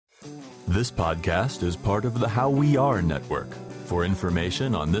This podcast is part of the How We Are network. For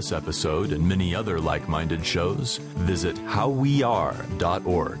information on this episode and many other like-minded shows, visit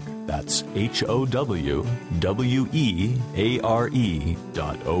howweare.org. That's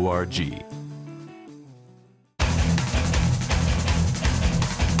HOWWEARE.org.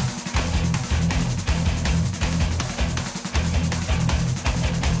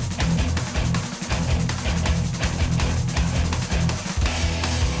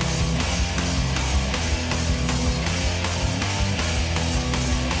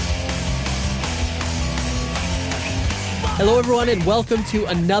 Hello, everyone, and welcome to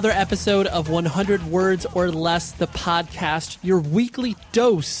another episode of 100 Words or Less, the podcast, your weekly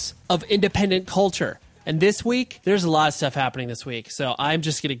dose of independent culture. And this week, there's a lot of stuff happening this week, so I'm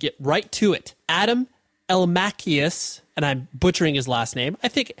just going to get right to it. Adam Elmakias, and I'm butchering his last name, I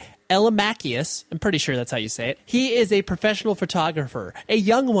think Elmakias, I'm pretty sure that's how you say it. He is a professional photographer, a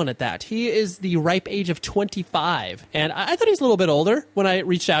young one at that. He is the ripe age of 25, and I thought he was a little bit older when I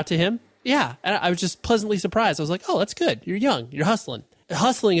reached out to him. Yeah, and I was just pleasantly surprised. I was like, oh, that's good. You're young. You're hustling.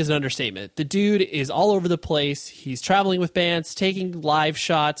 Hustling is an understatement. The dude is all over the place. He's traveling with bands, taking live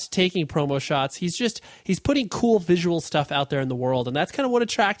shots, taking promo shots. He's putting cool visual stuff out there in the world, and that's kind of what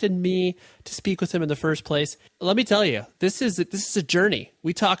attracted me to speak with him in the first place. Let me tell you, this is a journey.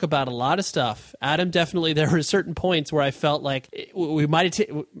 We talk about a lot of stuff. Adam, definitely, there were certain points where I felt like we might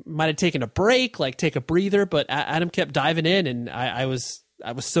have taken a break, like take a breather, but Adam kept diving in, and I was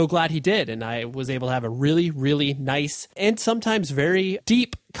so glad he did, and I was able to have a really, really nice and sometimes very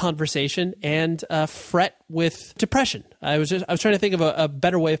deep conversation and fret with depression. I was trying to think of a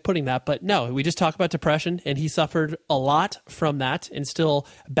better way of putting that, but no, we just talk about depression, and he suffered a lot from that and still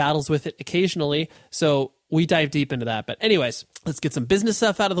battles with it occasionally. So we dive deep into that. But anyways, let's get some business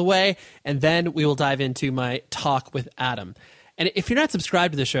stuff out of the way, and then we will dive into my talk with Adam. And if you're not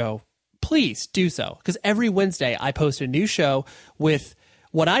subscribed to the show, please do so, because every Wednesday I post a new show with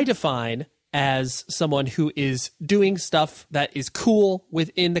what I define as someone who is doing stuff that is cool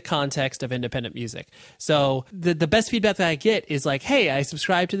within the context of independent music. So the best feedback that I get is like, hey, I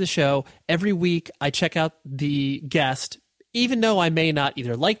subscribe to the show. Every week I check out the guest. Even though I may not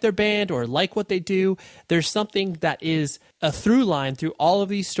either like their band or like what they do, there's something that is a through line through all of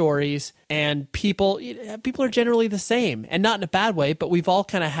these stories, and people are generally the same, and not in a bad way, but we've all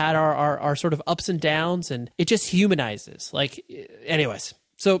kind of had our sort of ups and downs, and it just humanizes. Like, anyways.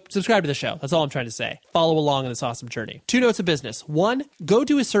 So subscribe to the show. That's all I'm trying to say. Follow along in this awesome journey. 2 notes of business. 1, go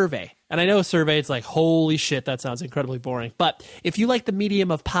do a survey. And I know a survey, it's like, holy shit, that sounds incredibly boring. But if you like the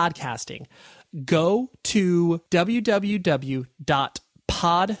medium of podcasting, go to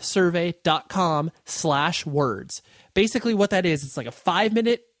www.podsurvey.com/words. Basically what that is, it's like a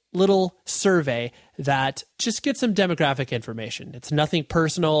 5-minute little survey that just gets some demographic information. It's nothing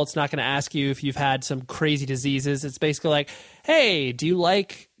personal. It's not going to ask you if you've had some crazy diseases. It's basically like, hey, do you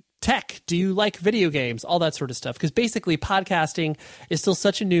like tech? Do you like video games? All that sort of stuff. Because basically podcasting is still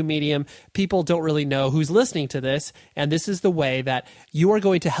such a new medium. People don't really know who's listening to this. And this is the way that you are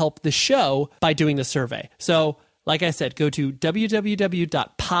going to help the show by doing the survey. So like I said, go to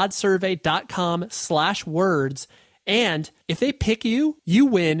www.podsurvey.com/words. And if they pick you, you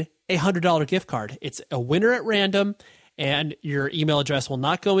win a $100 gift card. It's a winner at random, and your email address will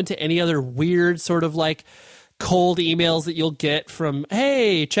not go into any other weird sort of like cold emails that you'll get from,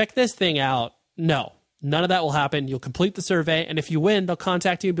 hey, check this thing out. No, none of that will happen. You'll complete the survey, and if you win, they'll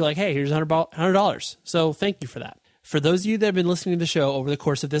contact you and be like, hey, here's $100. So thank you for that. For those of you that have been listening to the show over the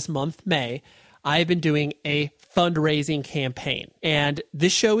course of this month, May, I've been doing a fundraising campaign, and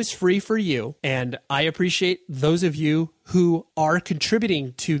this show is free for you. And I appreciate those of you who are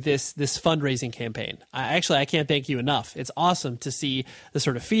contributing to this fundraising campaign. I can't thank you enough. It's awesome to see the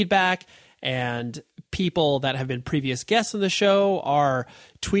sort of feedback, and people that have been previous guests on the show are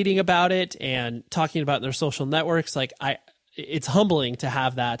tweeting about it and talking about it in their social networks. Like it's humbling to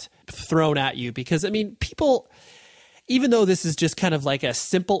have that thrown at you, because I mean, people, even though this is just kind of like a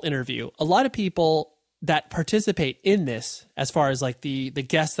simple interview, a lot of people that participate in this, as far as like the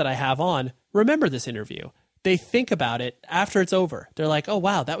guests that I have on, remember this interview. They think about it after it's over. They're like, oh,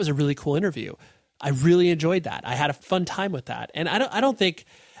 wow, that was a really cool interview. I really enjoyed that. I had a fun time with that. And I don't think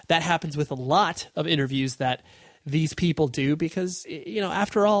that happens with a lot of interviews that these people do, because, you know,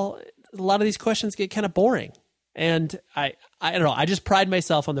 after all, a lot of these questions get kind of boring. And I don't know, I just pride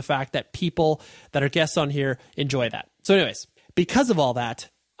myself on the fact that people that are guests on here enjoy that. So anyways, because of all that,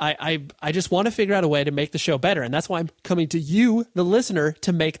 I just want to figure out a way to make the show better. And that's why I'm coming to you, the listener,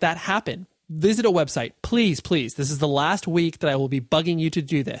 to make that happen. Visit a website, please. This is the last week that I will be bugging you to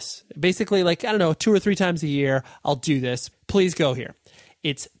do this. Basically, like, I don't know, 2 or 3 times a year, I'll do this. Please go here.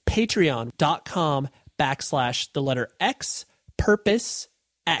 It's patreon.com/the letter X, purpose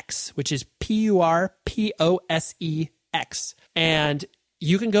X, which is PURPOSEX. And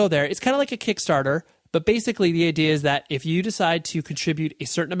you can go there. It's kind of like a Kickstarter, but basically the idea is that if you decide to contribute a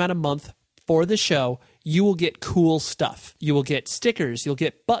certain amount a month for the show, you will get cool stuff. You will get stickers, you'll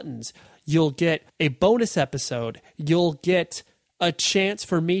get buttons, you'll get a bonus episode, you'll get a chance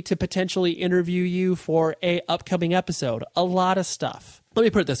for me to potentially interview you for a upcoming episode. A lot of stuff. Let me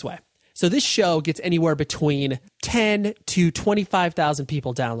put it this way. So this show gets anywhere between 10 to 25,000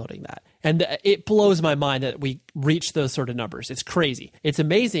 people downloading that. And it blows my mind that we reach those sort of numbers. It's crazy. It's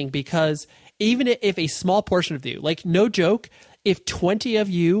amazing because even if a small portion of you, like no joke, if 20 of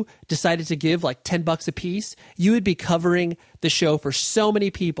you decided to give like $10 a piece, you would be covering the show for so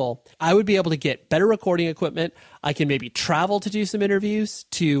many people. I would be able to get better recording equipment. I can maybe travel to do some interviews,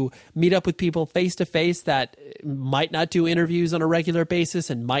 to meet up with people face to face that might not do interviews on a regular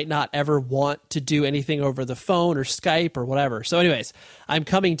basis and might not ever want to do anything over the phone or Skype or whatever. So anyways, I'm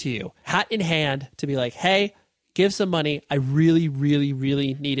coming to you hat in hand to be like, hey, give some money. I really, really,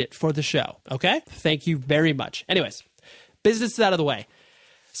 really need it for the show. Okay? Thank you very much. Anyways, business is out of the way.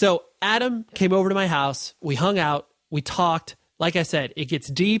 So Adam came over to my house. We hung out. We talked. Like I said, it gets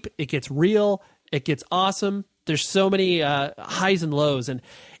deep. It gets real. It gets awesome. There's so many highs and lows. And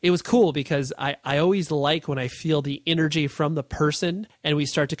it was cool because I always like when I feel the energy from the person and we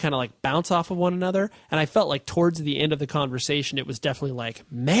start to kind of like bounce off of one another. And I felt like towards the end of the conversation, it was definitely like,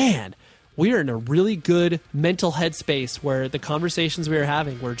 man, we are in a really good mental headspace where the conversations we were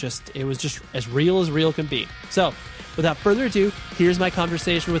having were it was just as real can be. So without further ado, here's my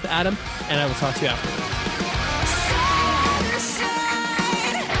conversation with Adam, and I will talk to you afterwards.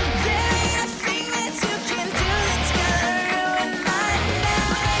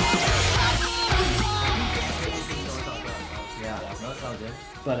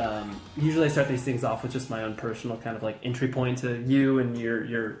 But usually I start these things off with just my own personal kind of like entry point to you and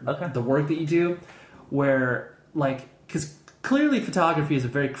your the work that you do, where like, because clearly photography is a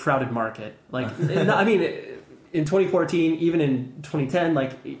very crowded market. Like, I mean, in 2014, even in 2010,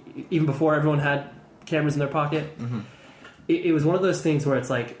 like even before everyone had cameras in their pocket, it was one of those things where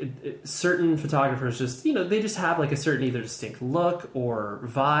it's like certain photographers just, they just have like a certain either distinct look or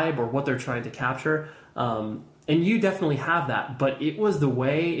vibe or what they're trying to capture. And you definitely have that, but it was the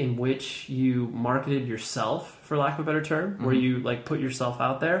way in which you marketed yourself, for lack of a better term, where you like put yourself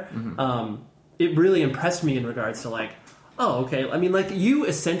out there. It really impressed me in regards to like, oh, okay. I mean, like you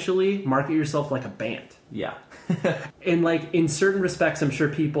essentially market yourself like a band. Yeah. And like in certain respects, I'm sure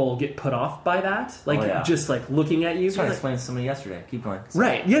people get put off by that. Like just like looking at you. I was trying to explain to somebody yesterday. Keep going. So.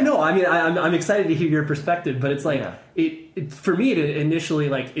 Right. Yeah. No. I mean, I'm excited to hear your perspective, but it's like it for me. It initially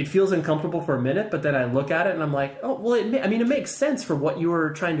like it feels uncomfortable for a minute, but then I look at it and I'm like, oh well. It makes sense for what you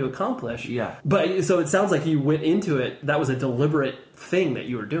were trying to accomplish. Yeah. But so it sounds like you went into it. That was a deliberate thing that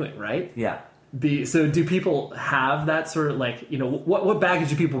you were doing, right? Yeah. So do people have that sort of like, what baggage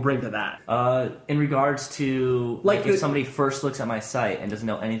do people bring to that? In regards to like if somebody first looks at my site and doesn't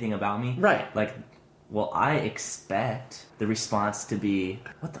know anything about me, right? Like, well, I expect the response to be,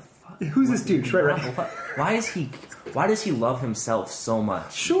 what the fuck? Who's this dude? Right. Why does he love himself so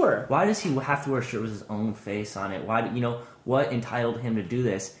much? Sure. Why does he have to wear a shirt with his own face on it? Why, what entitled him to do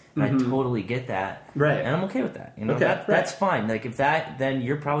this? And I totally get that. Right. And I'm okay with that. That's fine. Like, if then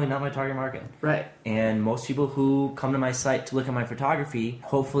you're probably not my target market. Right. And most people who come to my site to look at my photography,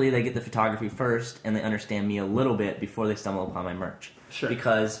 hopefully they get the photography first and they understand me a little bit before they stumble upon my merch. Sure.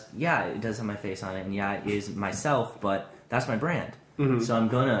 Because, it does have my face on it, and it is myself, but that's my brand. So I'm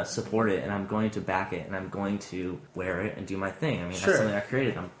going to support it, and I'm going to back it, and I'm going to wear it and do my thing. I mean, that's something I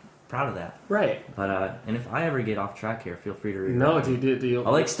created. I'm proud of that. Right. But and if I ever get off track here, feel free to read. No, dude.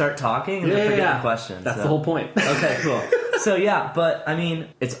 I'll like start talking and then forget the questions. That's the whole point. Okay, cool. So but I mean,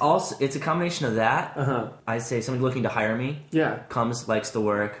 it's a combination of that. I'd say somebody looking to hire me, likes the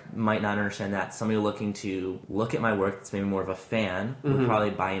work, might not understand that. Somebody looking to look at my work that's maybe more of a fan would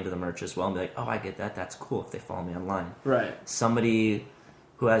probably buy into the merch as well and be like, oh, I get that. That's cool if they follow me online. Right. Somebody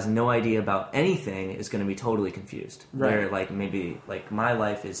who has no idea about anything is going to be totally confused. Right. Where like maybe like my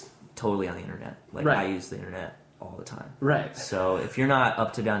life is totally on the internet. Like I use the internet all the time. Right. So if you're not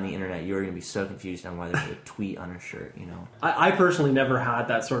up to date on the internet, you're going to be so confused on why there's a tweet on a shirt, I personally never had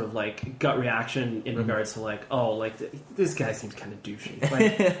that sort of like gut reaction in regards to like, oh, like this guy seems kind of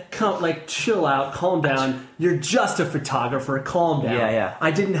douchey. Like chill out, calm down. You're just a photographer. Calm down. Yeah.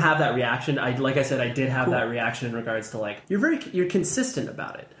 I didn't have that reaction. Like I said, I did have that reaction in regards to like you're consistent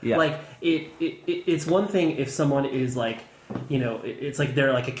about it. Yeah. Like it's one thing if someone is like it's like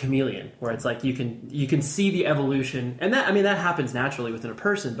they're like a chameleon, where it's like you can see the evolution, and that happens naturally within a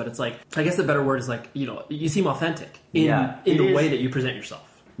person. But it's like, I guess the better word is like, you seem authentic in the way that you present yourself.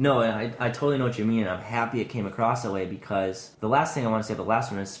 No, I totally know what you mean. I'm happy it came across that way, because the last thing I want to say about the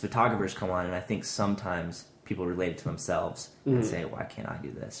last one is photographers come on, and I think sometimes people relate it to themselves and say, why can't I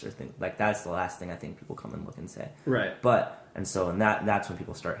do this? Or think like that's the last thing I think people come and look and say. Right. And that's when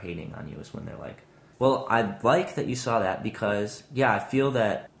people start hating on you, is when they're like, well, I like that you saw that, because, I feel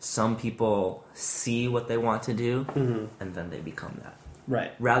that some people see what they want to do and then they become that.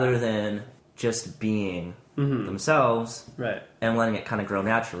 Right. Rather than just being themselves, right, and letting it kind of grow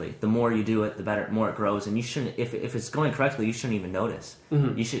naturally. The more you do it, the better, more it grows. And you shouldn't, if it's going correctly, you shouldn't even notice.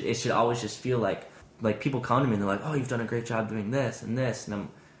 It should always just feel like people come to me and they're like, oh, you've done a great job doing this and this, and I'm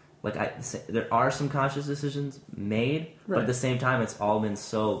like, there are some conscious decisions made, but at the same time, it's all been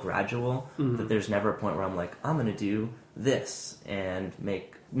so gradual that there's never a point where I'm like, I'm going to do this and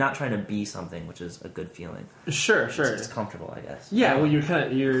not trying to be something, which is a good feeling. Sure. It's comfortable, I guess. Yeah, well, you're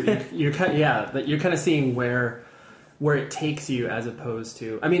kind of seeing where it takes you, as opposed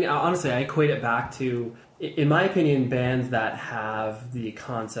to, I mean, honestly, I equate it back to, in my opinion, bands that have the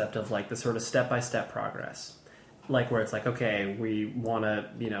concept of like the sort of step-by-step progress. Like where it's like, okay, we want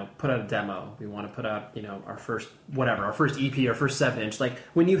to, put out a demo. We want to put out, our first EP, our first 7-inch. Like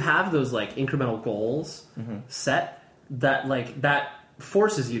when you have those like incremental goals set, that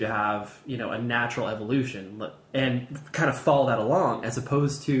forces you to have, a natural evolution and kind of follow that along, as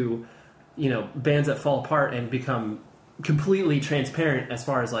opposed to, bands that fall apart and become completely transparent as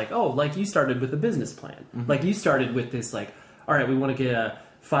far as like, oh, like you started with a business plan. Like you started with this like, all right, we want to get a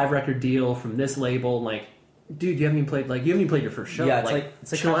 5-record deal from this label, like, dude, you haven't even played your first show. Yeah,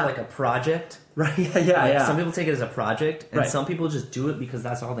 it's kind of like a project. Right, yeah. Some people take it as a project, and some people just do it because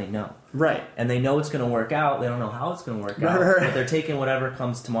that's all they know. Right. And they know it's going to work out. They don't know how it's going to work out. But they're taking whatever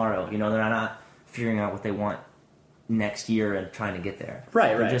comes tomorrow. They're not figuring out what they want next year and trying to get there.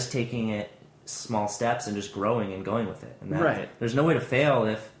 Right, They're just taking it small steps and just growing and going with it. And there's no way to fail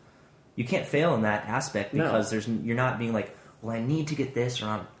if... You can't fail in that aspect, because you're not being like, well, I need to get this or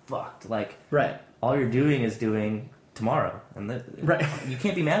I'm fucked. Like... Right. All you're doing is doing tomorrow, and you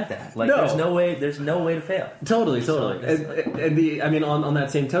can't be mad at that. Like, there's no way to fail. Totally. And on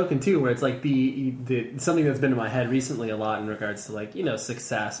that same token too, where it's like the something that's been in my head recently a lot in regards to like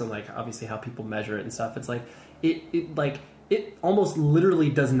success and like obviously how people measure it and stuff. It's like it almost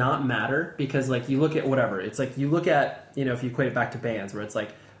literally does not matter, because like you look at whatever. It's like you look at if you equate it back to bands, where it's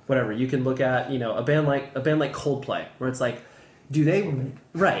like whatever, you can look at a band like Coldplay, where it's like, do they...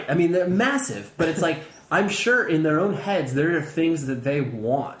 Right. I mean, they're massive, but it's like, I'm sure in their own heads, there are things that they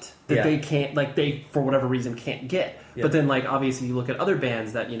want that they can't, like, they, for whatever reason, can't get. Yeah. But then, like, obviously you look at other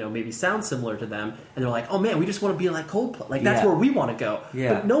bands that, maybe sound similar to them, and they're like, oh, man, we just want to be like Coldplay. Like, that's where we want to go.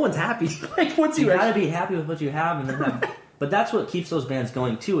 Yeah. But no one's happy. Like, once you gotta be happy with what you have, and then have... But that's what keeps those bands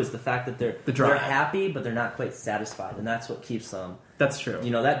going, too, is the fact that they're happy, but they're not quite satisfied, and that's what keeps them... That's true.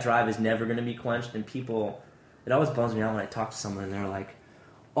 That drive is never going to be quenched, and people... It always bums me out when I talk to someone and they're like,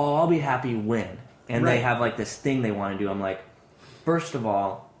 oh, I'll be happy when. And they have like this thing they want to do. I'm like, first of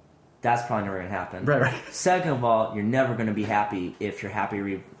all, that's probably never going to happen. Right. Second of all, you're never going to be happy if your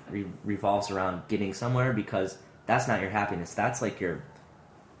happy revolves around getting somewhere, because that's not your happiness. That's like your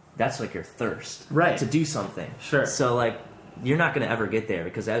thirst to do something. Sure. So like, you're not going to ever get there,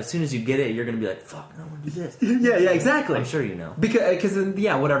 because as soon as you get it, you're going to be like, fuck, I want to do this. Yeah, exactly. I'm sure you know. Because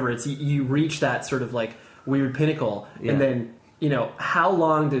whatever, it's you reach that sort of like weird pinnacle, and then how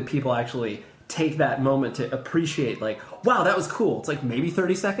long did people actually take that moment to appreciate, like, wow, that was cool? It's like maybe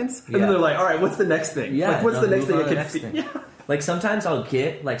 30 seconds, and then they're like, all right, what's the next thing? Like, what's the next thing I can see? Yeah. Like sometimes I'll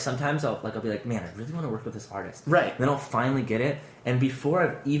be like, man, I really want to work with this artist. Right. And then I'll finally get it, and before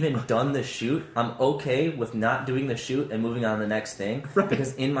I've even done the shoot, I'm okay with not doing the shoot and moving on to the next thing,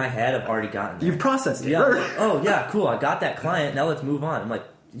 because in my head I've already gotten there. You've processed it. Yeah. Like, oh yeah, cool. I got that client. Now let's move on. I'm like,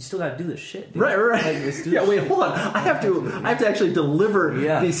 you still got to do this shit, dude. Right. Like, wait, hold on. I have to actually deliver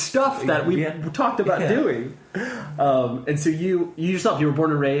the stuff that we talked about doing. And so you yourself, you were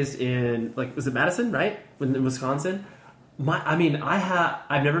born and raised in, like, was it Madison, right? In Wisconsin? I've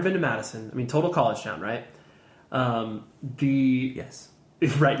never been to Madison. I mean, total college town, right? Yes.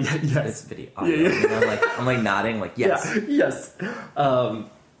 Right. Yes. It's video. I'm like nodding, like yes. Yeah, yes.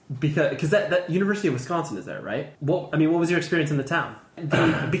 Because that University of Wisconsin is there, right? What was your experience in the town?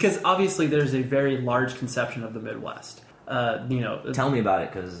 Because obviously there's a very large conception of the Midwest. Tell me about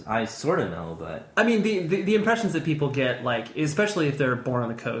it, because I sort of know, but I mean, the impressions that people get, like, especially if they're born on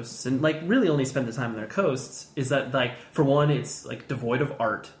the coasts and like really only spend the time on their coasts, is that, like, for one, it's like devoid of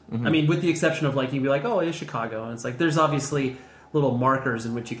art. I mean, with the exception of, like, you'd be like, oh, it's Chicago, and it's like there's obviously little markers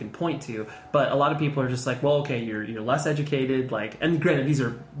in which you can point to, but a lot of people are just like, well, okay, you're less educated, like, and granted, these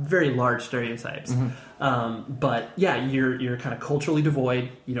are very large stereotypes, but yeah, you're kind of culturally devoid.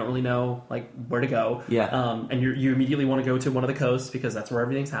 You don't really know, like, where to go, and you immediately want to go to one of the coasts because that's where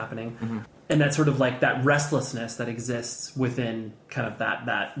everything's happening, and that's sort of like that restlessness that exists within kind of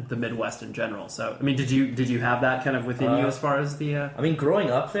that the Midwest in general. So, I mean, did you have that kind of within you as far as the? I mean, growing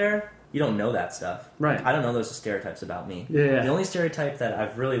up there, you don't know that stuff. Right. I don't know those stereotypes about me. Yeah. The only stereotype that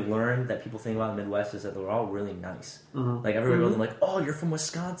I've really learned that people think about the Midwest is that they're all really nice. Like, everywhere goes, like, oh, you're from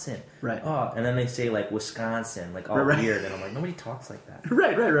Wisconsin. Right. Oh, and then they say, like, Wisconsin, like, all weird. And I'm like, nobody talks like that.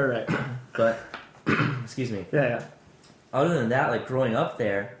 Right. But, excuse me. Yeah. Other than that, like, growing up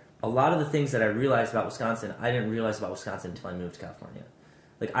there, a lot of the things that I realized about Wisconsin, I didn't realize about Wisconsin until I moved to California.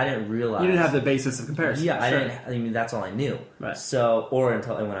 Like, I didn't realize... You didn't have the basis of comparison. Yeah, I mean, that's all I knew. Right. So, or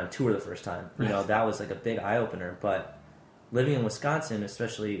until I went on tour the first time. You know, that was, like, a big eye-opener. But living in Wisconsin,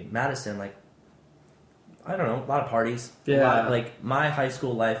 especially Madison, like, I don't know, a lot of parties. Yeah. Like, my high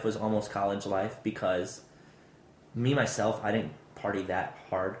school life was almost college life because myself, I didn't party that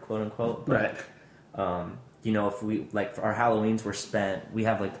hard, quote-unquote. But, you know, if we, like, our Halloweens were spent, we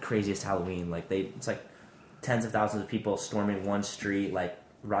have, like, the craziest Halloween. Like, it's, like, tens of thousands of people storming one street, like,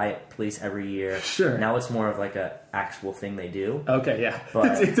 riot police every year. Sure. Now it's more of like a actual thing they do. Okay, yeah.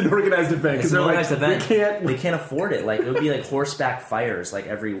 But it's an organized event. It's an organized event. They can't afford it. Like, it would be like horseback fires like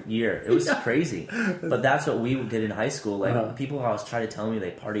every year. It was crazy. But that's what we did in high school. Like, people always try to tell me they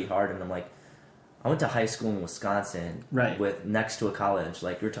party hard, and I'm like, I went to high school in Wisconsin, with next to a college.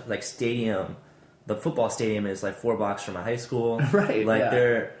 Like, like stadium. The football stadium is like 4 blocks from my high school. Right. Like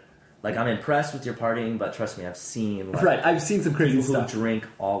they're. Like, I'm impressed with your partying, but trust me, I've seen... Like, I've seen some crazy people stuff. Who drink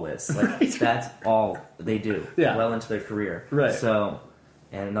always. Like, that's all they do. Yeah. Well into their career. Right. So,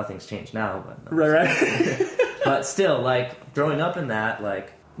 and nothing's changed now, but... Right. But still, like, growing up in that,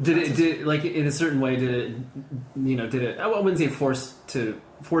 like... Did it, like, in a certain way, did it... I wouldn't say force you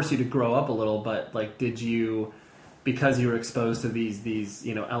to grow up a little, but, like, did you... Because you were exposed to these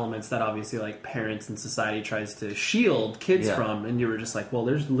elements that obviously, like, parents and society tries to shield kids from, and you were just like, well,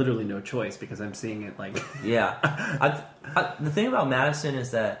 there's literally no choice because I'm seeing it, like... Yeah. The thing about Madison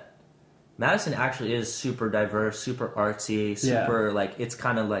is that Madison actually is super diverse, super artsy, super, like, it's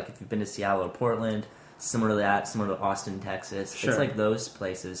kind of like if you've been to Seattle or Portland, similar to that, similar to Austin, Texas. Sure. It's like those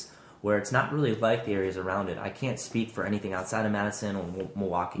places where it's not really like the areas around it. I can't speak for anything outside of Madison or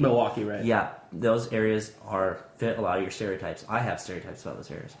Milwaukee. Milwaukee, right. Yeah, those areas fit a lot of your stereotypes. I have stereotypes about those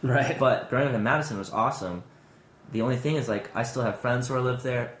areas. Right. But growing up in Madison was awesome. The only thing is, like, I still have friends who live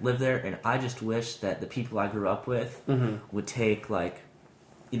there, and I just wish that the people I grew up with would take, like,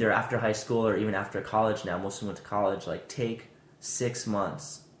 either after high school or even after college now, most of them went to college, like, take 6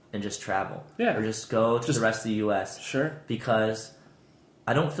 months and just travel. Yeah. Or just go to the rest of the U.S. Sure. Because...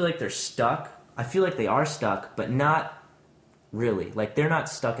 I don't feel like they're stuck. I feel like they are stuck, but not really. Like, they're not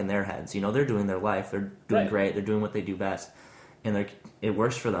stuck in their heads. You know, they're doing their life. They're doing great. They're doing what they do best. And it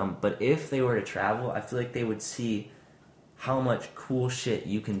works for them. But if they were to travel, I feel like they would see how much cool shit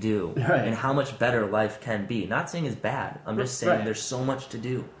you can do. And how much better life can be. Not saying it's bad. I'm just saying there's so much to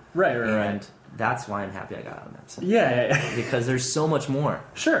do. And that's why I'm happy I got out of Madison. Yeah. Because there's so much more.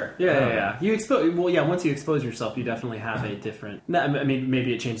 Sure. Yeah. Once you expose yourself, you definitely have a different... I mean,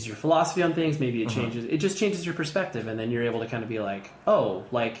 maybe it changes your philosophy on things. Maybe it just changes your perspective, and then you're able to kind of be like, oh,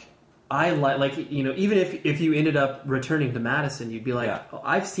 like... I like even if you ended up returning to Madison, you'd be like, oh,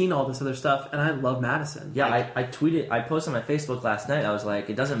 I've seen all this other stuff, and I love Madison. Yeah, like, I posted on my Facebook last night. I was like,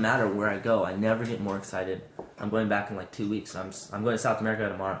 it doesn't matter where I go. I never get more excited. I'm going back in like 2 weeks. I'm going to South America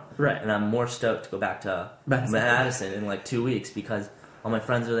tomorrow. Right. And I'm more stoked to go back to Madison in like 2 weeks because all my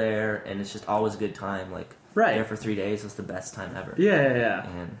friends are there, and it's just always a good time. Like, there for 3 days is the best time ever. Yeah.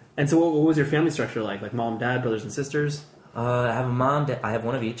 And so what was your family structure like? Like mom, dad, brothers and sisters? I have a mom, I have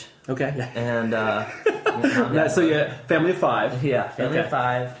one of each. Okay. And, so yeah, family of 5. Yeah, family of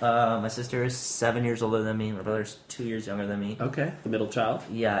 5. My sister is 7 years older than me. My brother's 2 years younger than me. Okay. The middle child.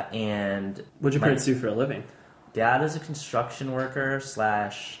 Yeah, and... What'd your parents do for a living? Dad is a construction worker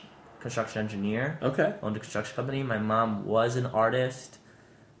 / construction engineer. Okay. Owned a construction company. My mom was an artist.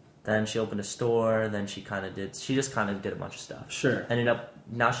 Then she opened a store. Then she just kind of did a bunch of stuff. Sure.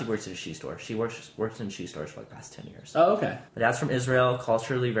 Now she works at a shoe store. She works in shoe stores for like the last 10 years. Oh, okay. My dad's from Israel,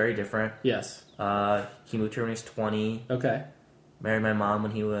 culturally very different. Yes. He moved here when he was 20. Okay. Married my mom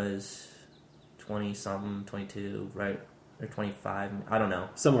when he was 20-something, 22, right or 25. I don't know.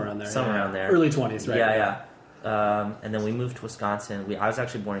 Somewhere around there. Somewhere around there. Early 20s, right? Yeah. And then we moved to Wisconsin. I was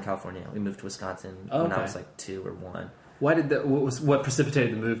actually born in California. We moved to Wisconsin when I was like 2 or 1. Why did what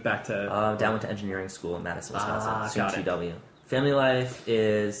precipitated the move back to? Dad went to engineering school in Madison, Wisconsin. TW. Family life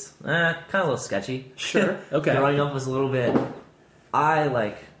is kind of a little sketchy. Sure. Okay. Growing up was a little bit. I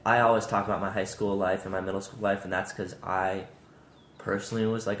always talk about my high school life and my middle school life, and that's because I personally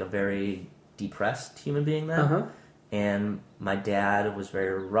was like a very depressed human being then. Uh-huh. And my dad was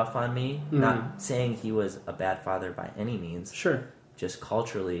very rough on me. Not saying he was a bad father by any means. Sure. Just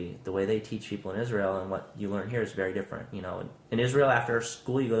culturally, the way they teach people in Israel and what you learn here is very different. In Israel, after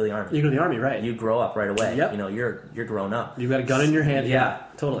school, you go to the army. You go to the army, right? You grow up right away. Yep. You're grown up. You've got a gun in your hand. Yeah,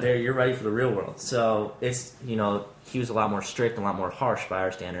 totally. You're ready for the real world. So it's he was a lot more strict and a lot more harsh by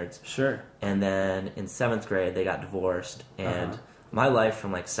our standards. Sure. And then in 7th grade, they got divorced, and my life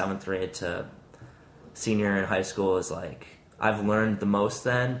from like 7th grade to senior in high school is like. I've learned the most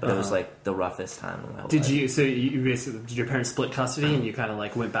then, but it was like the roughest time of my life. Did your parents split custody and you kind of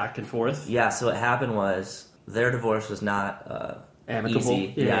like went back and forth? Yeah, so what happened was their divorce was not amicable.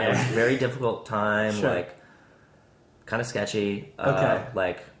 Easy. Yeah, it was a very difficult time, like kind of sketchy.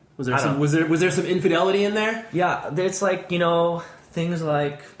 Okay. Was there some infidelity in there? Yeah, it's like, things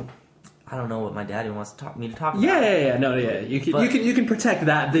like I don't know what my daddy wants me to talk about. Yeah. No, yeah. You can protect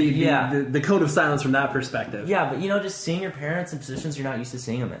that the code of silence from that perspective. Yeah, but just seeing your parents in positions you're not used to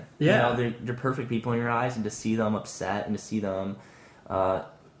seeing them in. Yeah, they're perfect people in your eyes, and to see them upset and to see them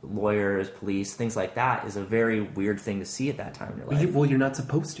lawyers, police, things like that is a very weird thing to see at that time in your life. Well, you're not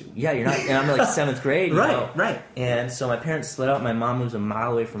supposed to. Yeah, you're not. And I'm like 7th grade. Right. And so my parents split up. My mom lives a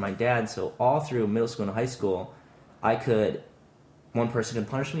mile away from my dad, so all through middle school and high school, one person could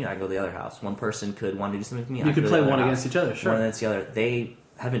punish me, I go to the other house. One person could want to do something to me, you could play one against each other, sure. One against the other. They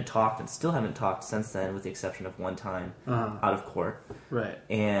haven't talked and still haven't talked since then, with the exception of one time out of court. Right.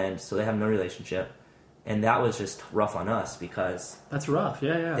 And so they have no relationship. And that was just rough on us because... That's rough,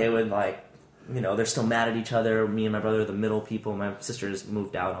 yeah. They would they're still mad at each other. Me and my brother are the middle people. My sister has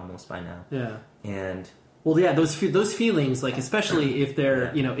moved out almost by now. Yeah. And... Well, yeah, those feelings, like, especially if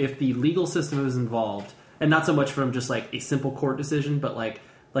they're, if the legal system is involved... And not so much from just like a simple court decision, but like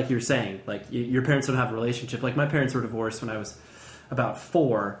you're saying, like your parents don't have a relationship. Like my parents were divorced when I was about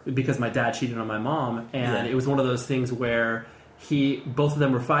 4 because my dad cheated on my mom, and it was one of those things where both of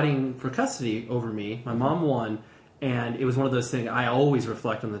them were fighting for custody over me. My mom won, and it was one of those things. I always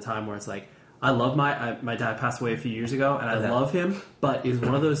reflect on the time where it's like I love my dad passed away a few years ago, and I love him, but it's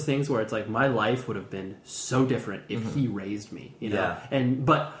one of those things where it's like my life would have been so different if he raised me,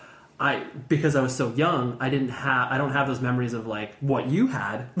 but. Because I was so young, I don't have those memories of like what you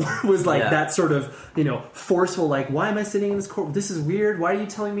had was like that sort of, forceful, like, why am I sitting in this court? This is weird. Why are you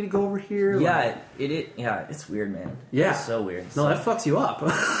telling me to go over here? Yeah, it's weird, man. Yeah. It's so weird. No, that fucks you up.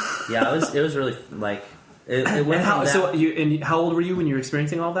 Yeah, it was really like, it went how old were you when you were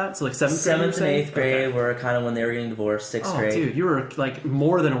experiencing all that? So like 7th grade? 7th and 8th grade were kind of when they were getting divorced. 6th grade. Dude, you were like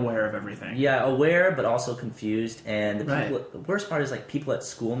more than aware of everything. Yeah, aware, but also confused. And the worst part is like people at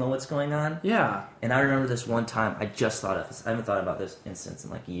school know what's going on. Yeah. And I remember this one time, I just thought of this. I haven't thought about this instance in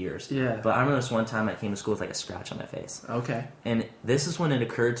like years. Yeah. But I remember this one time I came to school with like a scratch on my face. Okay. And this is when it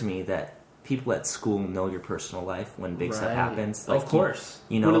occurred to me that people at school know your personal life when big stuff happens. Like, of course.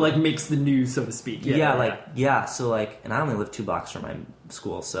 When it like makes the news, so to speak. So like, and I only live 2 blocks from my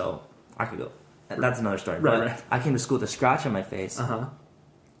school, so I could go. That's another story. But I came to school with a scratch on my face.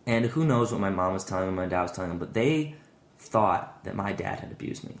 And who knows what my mom was telling them, my dad was telling them, but they thought that my dad had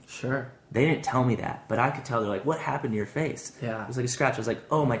abused me. Sure. They didn't tell me that, but I could tell. They're like, what happened to your face? Yeah. It was like a scratch. I was like,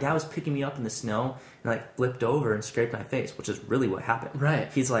 oh, my dad was picking me up in the snow and like flipped over and scraped my face, which is really what happened. Right.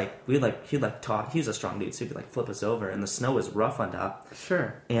 He'd talk. He was a strong dude, so he could like flip us over, and the snow was rough on top.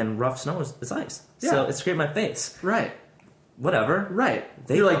 Sure. And rough snow is ice. Yeah. So it scraped my face. Right. Whatever. Right.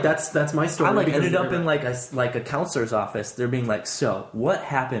 You're like, that's my story. I ended up in like a counselor's office. They're being like, so what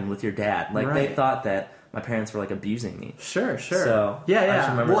happened with your dad? Like they thought that my parents were like abusing me. Sure. So yeah. I just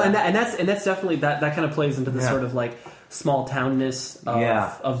remember well, that. and that's definitely that kind of plays into the sort of like small townness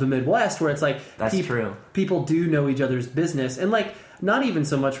of the Midwest, where it's like that's true. People do know each other's business, and like not even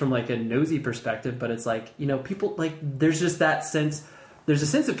so much from like a nosy perspective, but it's like people like there's just that sense. There's a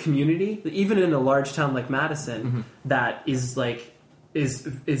sense of community, even in a large town like Madison, that is like is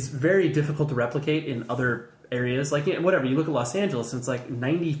very difficult to replicate in other areas. Like whatever, you look at Los Angeles, and it's like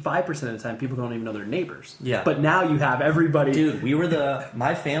 95% of the time people don't even know their neighbors. Yeah. But now you have everybody. Dude,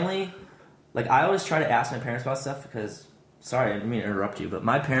 my family. Like I always try to ask my parents about stuff because. Sorry, I didn't mean to interrupt you, but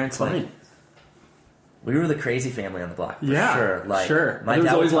my parents we were the crazy family on the block. For sure. Like, sure. There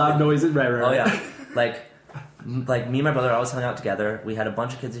was always loud noises. Right. Oh yeah. Like like, me and my brother always hung out together. We had a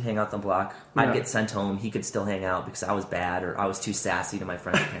bunch of kids who hang out on the block. Yeah. I'd get sent home. He could still hang out because I was bad or I was too sassy to my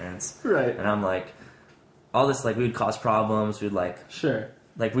friends' parents. Right. And I'm like, all this, like, we would cause problems. We'd, like... Sure.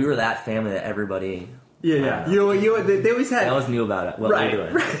 Like, we were that family that everybody... Yeah. They always had... I always knew about it, what they were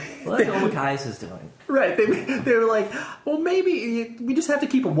doing. Right. Well, that's what Elmakias is doing. Right. They were like, well, maybe we just have to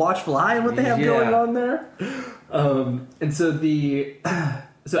keep a watchful eye on what they have going on there. And so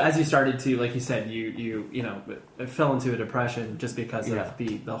so as you started to, like you said, you know, fell into a depression just because of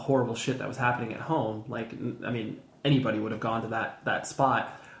the horrible shit that was happening at home. Like, I mean, anybody would have gone to that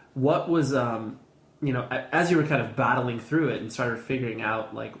spot. What was, you know, as you were kind of battling through it and started figuring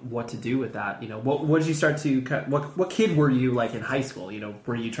out, like, what to do with that, you know, what did you start to, what kid were you, like, in high school? You know,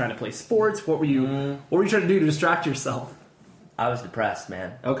 were you trying to play sports? What were you trying to do to distract yourself? I was depressed,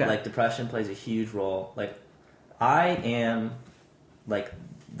 man. Okay. Like, depression plays a huge role. Like, I am, like,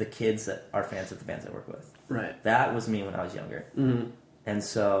 the kids that are fans of the bands I work with. Right. That was me when I was younger. Mm-hmm. And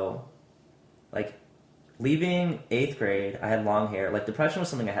so, like, leaving 8th grade, I had long hair. Like, depression was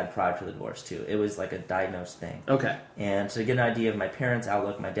something I had prior to the divorce, too. It was, like, a diagnosed thing. Okay. And to get an idea of my parents'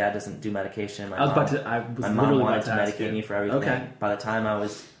 outlook, my dad doesn't do medication. My mom wanted to medicate me for everything. Okay. By the time I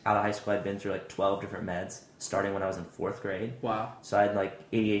was out of high school, I'd been through, like, 12 different meds, starting when I was in 4th grade. Wow. So I had,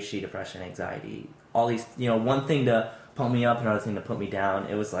 like, ADHD, depression, anxiety, all these, you know, one thing to pump me up, another thing to put me down.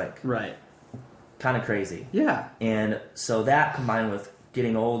 It was, like, kind of crazy. Yeah. And so that combined with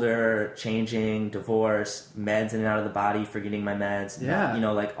getting older, changing, divorce, meds in and out of the body, forgetting my meds. Yeah. You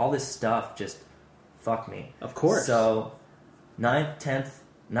know, like, all this stuff just fucked me. Of course. So 9th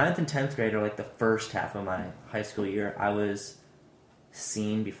and 10th grade are, like, the first half of my high school year. I was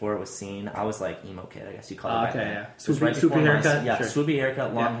seen before it was seen. I was, like, emo kid, I guess you call it back then. Yeah. Swoopy haircut? Yeah, sure. Swoopy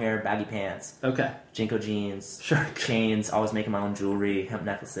haircut, long hair, baggy pants. Okay. Jinko jeans, Sure. chains. I was making my own jewelry, hemp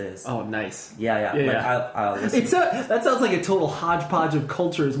necklaces. Oh, nice. Yeah. I'll listen. That sounds like a total hodgepodge of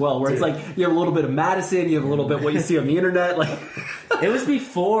culture as well, where it's like you have a little bit of Madison, you have a little bit what you see on the internet. Like, it was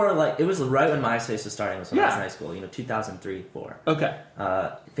before, like, it was right when MySpace was starting. It was when I was in high school, you know, 2003, 4. Okay.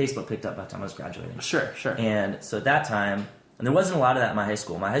 Facebook picked up by the time I was graduating. Sure. And so at that time, and there wasn't a lot of that in my high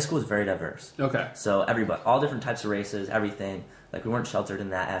school. My high school was very diverse. Okay. So everybody, all different types of races, everything. Like, we weren't sheltered in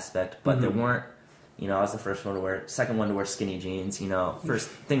that aspect, but there weren't, you know, I was the second one to wear skinny jeans, you know, first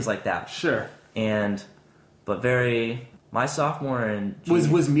things like that. Sure. But my sophomore and was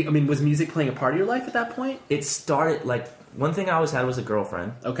music playing a part of your life at that point? It started, like, one thing I always had was a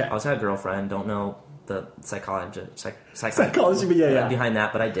girlfriend. Okay. I always had a girlfriend. Don't know the psychology behind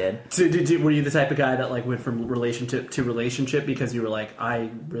that, but I did. So were you the type of guy that, like, went from relationship to relationship because you were like, I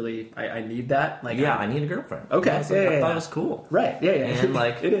need that? Like, I need a girlfriend. Okay. I thought it was cool. Right. Yeah. And,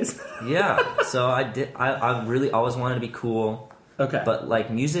 like, it is. Yeah. So I did. I really always wanted to be cool. Okay. But,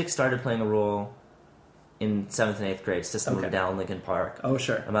 like, music started playing a role in 7th and 8th grade. System moved down Lincoln Park. Oh,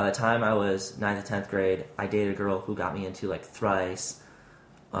 sure. And by the time I was 9th and 10th grade, I dated a girl who got me into, like, Thrice.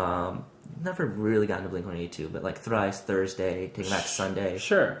 Never really got into Blink-182, but, like, Thrice, Thursday, Taking Back Sunday,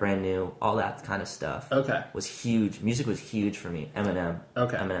 sure, Brand New, all that kind of stuff. Okay. Was huge. Music was huge for me. Eminem.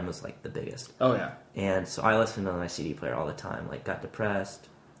 Okay. Eminem was, like, the biggest. Oh, yeah. And so I listened to my CD player all the time. Like, got depressed,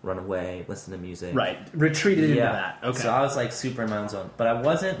 run away, listen to music. Right. Retreated into that. Okay. So I was, like, super in my own zone. But I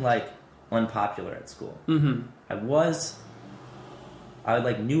wasn't, like, unpopular at school. Mm-hmm. I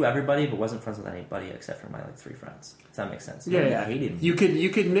like knew everybody, but wasn't friends with anybody except for my, like, 3 friends. If that makes sense. Yeah. I hated me. You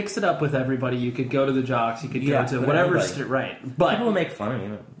could mix it up with everybody. You could go to the jocks. You could go to whatever. Right. But people will make fun of me.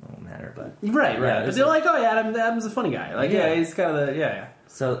 It won't matter. But right. But they're like, oh yeah, Adam's a funny guy. Like, he's kind of the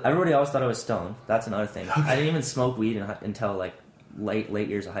So everybody always thought I was stoned. That's another thing. Okay. I didn't even smoke weed until, like, late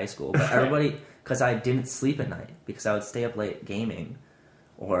years of high school. But everybody, because I didn't sleep at night because I would stay up late gaming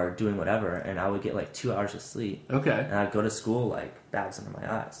or doing whatever, and I would get, like, 2 hours of sleep. Okay. And I'd go to school, like, bags under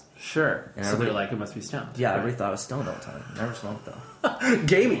my eyes. Sure. And so they're like, it must be stoned. Yeah, everybody thought I was stoned all the time. Never smoked, though.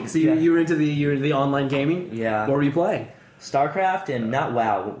 Gaming. So you were into the online gaming? Yeah. What were you playing? StarCraft and not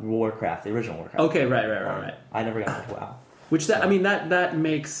WoW, Warcraft, the original Warcraft. Okay, right. I never got into WoW. Which that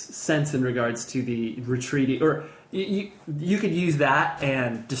makes sense in regards to the retreating, or you could use that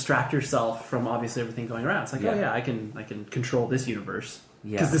and distract yourself from obviously everything going around. It's like, I can control this universe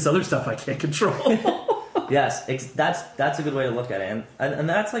because this other stuff I can't control. Yes, that's a good way to look at it, and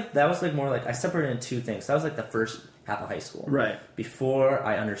that was more like I separated into 2 things. That was like the first half of high school, right? Before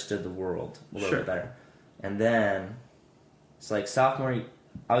I understood the world a little bit better, and then it's like sophomore.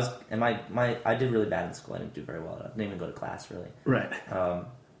 I did really bad in school. I didn't do very well. I didn't even go to class really. Right.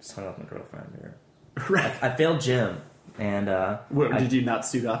 Just hung out with my girlfriend. Right. I failed gym And did you not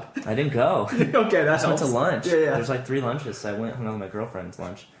suit up? I didn't go. Okay, that's I went to lunch. Yeah. There's like 3 lunches, so I went hung out with my girlfriend's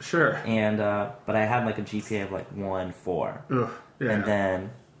lunch. Sure. And but I had like a GPA of like 1.4. Ugh, yeah. And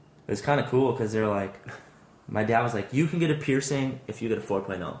then it was kind of cool because they're like, my dad was like, you can get a piercing if you get a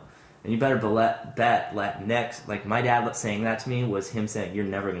 4.0. And you better bet next. Like, my dad saying that to me was him saying, you're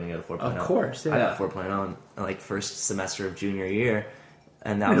never going to get a 4.0. Of course, yeah. I got 4.0 in like first semester of junior year.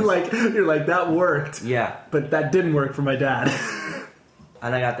 And that you're like, that worked. Yeah. But that didn't work for my dad.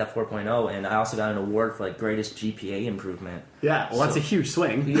 And I got that 4.0, and I also got an award for like greatest GPA improvement. Yeah, well, that's a huge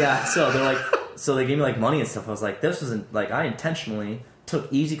swing. Yeah, so they're like, so they gave me like money and stuff. I was like, this wasn't like, I intentionally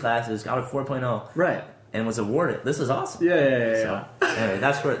took easy classes, got a 4.0. Right. And was awarded. This is awesome. Yeah. So, anyway,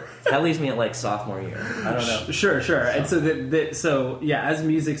 that leaves me at like sophomore year. I don't know. Sure. So. And so as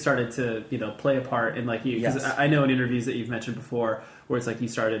music started to play a part in like you, because I know in interviews that you've mentioned before, where it's like you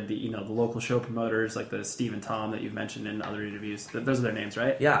started the local show promoters like the Steve and Tom that you've mentioned in other interviews. Those are their names,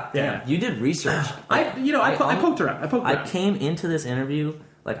 right? Yeah. You did research. I poked around. I came into this interview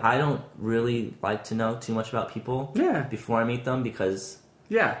like I don't really like to know too much about people. Before I meet them because.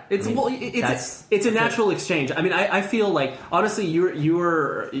 Yeah, it's a natural exchange. I mean, I feel like honestly, you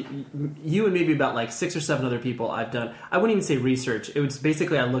and maybe about like 6 or 7 other people I've done. I wouldn't even say research. It was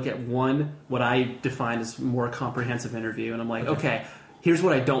basically I look at what I define as more comprehensive interview, and I'm like, okay, here's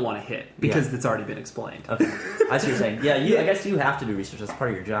what I don't want to hit because it's already been explained. Okay, I see what you're saying. Yeah, I guess you have to do research. That's part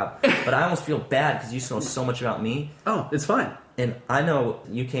of your job. But I almost feel bad because you know so much about me. Oh, it's fine. And I know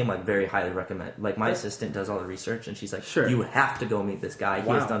you came like very highly recommended. Like my assistant does all the research, and she's like, "Sure, you have to go meet this guy. He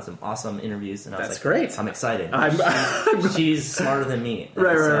has done some awesome interviews." And I was like, great. I'm excited. She's smarter than me.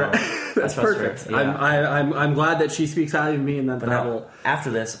 Right. That's perfect. Yeah. I'm glad that she speaks highly of me, and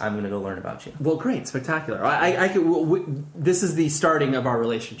after this, I'm going to go learn about you. Well, great, spectacular. This is the starting of our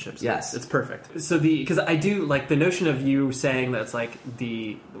relationships. Yes, it's perfect. So because I do like the notion of you saying that's like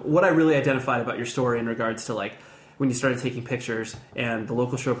what I really identified about your story in regards to like. When you started taking pictures and the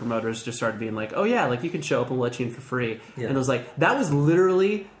local show promoters just started being like, oh yeah, like you can show up and we'll let you in for free. Yeah. And it was like, that was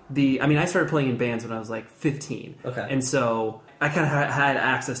literally I started playing in bands when I was like 15. Okay. And so I kind of had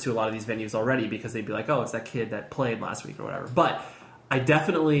access to a lot of these venues already because they'd be like, oh, it's that kid that played last week or whatever. But I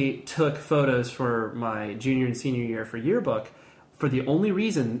definitely took photos for my junior and senior year for yearbook for the only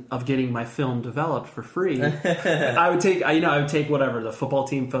reason of getting my film developed for free. I would take whatever, the football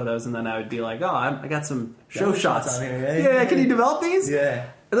team photos, and then I would be like, oh, I got some show shots. On here, right? Yeah, can you develop these? Yeah.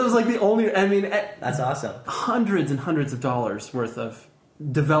 And that was like the only, that's awesome. Hundreds and hundreds of dollars worth of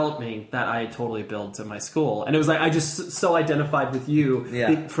developing that I totally billed to my school. And it was like, I just so identified with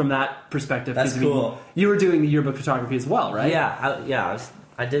you from that perspective. That's cool. You were doing the yearbook photography as well, right? Yeah,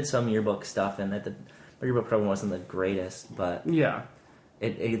 I did some yearbook stuff, and my yearbook program wasn't the greatest, but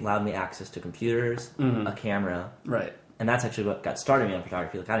it allowed me access to computers, a camera, right, and that's actually what got started me on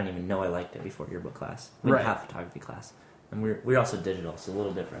photography. Like I didn't even know I liked it before yearbook class. We didn't have photography class, and we're also digital, so a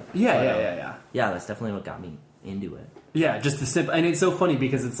little different. Yeah. That's definitely what got me into it. Yeah, just the simple, and it's so funny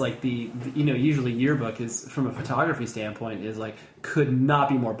because it's like the usually yearbook is from a photography standpoint is like could not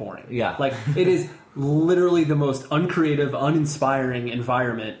be more boring. Yeah, like it is literally the most uncreative, uninspiring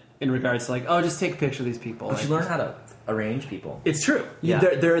environment. In regards to like, oh, just take a picture of these people. But you learn how to arrange people. It's true. Yeah.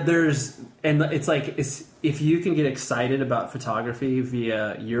 There's and it's like if you can get excited about photography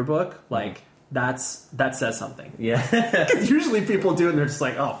via yearbook, like that says something. Yeah. Because usually people do it and they're just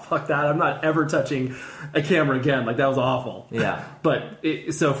like, oh, fuck that. I'm not ever touching a camera again. Like that was awful. Yeah. But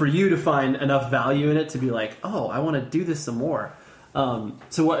so for you to find enough value in it to be like, oh, I want to do this some more.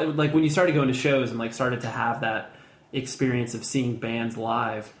 So what, like when you started going to shows and like started to have that experience of seeing bands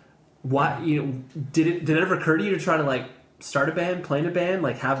live. Why did it ever occur to you to try to like start a band, play in a band,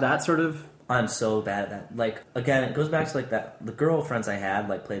 like have that sort of? I'm so bad at that. Like again, it goes back to like that. The girlfriends I had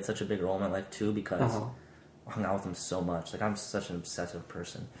like played such a big role in my life too because I hung out with them so much. Like I'm such an obsessive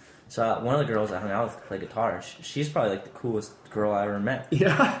person. So one of the girls I hung out with played guitar. She's probably like the coolest girl I ever met.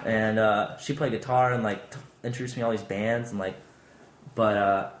 Yeah. And she played guitar and like introduced me to all these bands and like,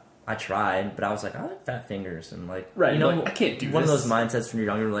 but. I tried, but I was like, I like Fat Fingers, and like, right, like, I can't do one of those mindsets when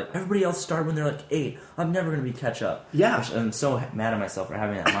you're younger, like everybody else started when they're like 8. I'm never gonna be catch up. Yeah, I'm so mad at myself for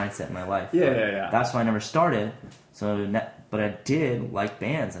having that mindset in my life. Yeah. That's why I never started. So, but I did like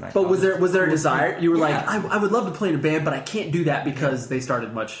bands, and But was there a desire? You were like, I would love to play in a band, but I can't do that because they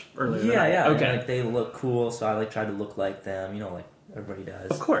started much earlier. Yeah. Okay, and, like they look cool, so I like tried to look like them. Like everybody does.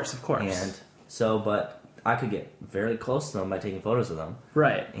 Of course. And so, but I could get very close to them by taking photos of them.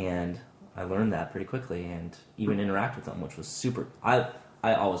 Right. And I learned that pretty quickly, and even interact with them, which was super. I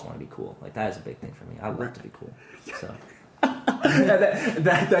always want to be cool. Like that is a big thing for me. I love to be cool. So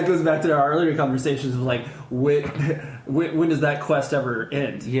that goes back to our earlier conversations of like, when does that quest ever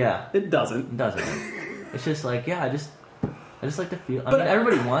end? Yeah. It doesn't. It doesn't. It's just like, I just like to feel... I mean,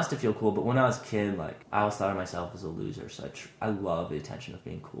 everybody wants to feel cool, but when I was a kid, like, I always thought of myself as a loser, so I love the attention of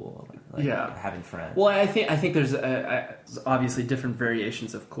being cool, like having friends. Well, I think there's obviously different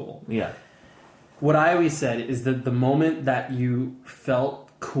variations of cool. Yeah. What I always said is that the moment that you felt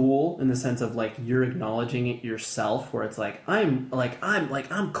cool in the sense of like you're acknowledging it yourself, where it's like I'm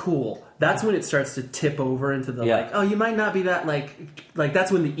cool, that's when it starts to tip over into the like, oh, you might not be that like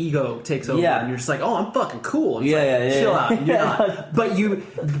that's when the ego takes over and you're just like, oh, I'm fucking cool. And chill out. You're not.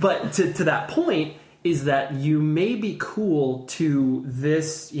 But to that point is that you may be cool to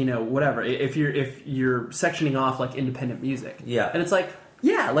this, whatever. If you're sectioning off like independent music, and it's like.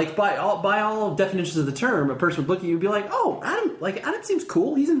 Yeah, like by all definitions of the term, a person would look at you and be like, "Oh, Adam seems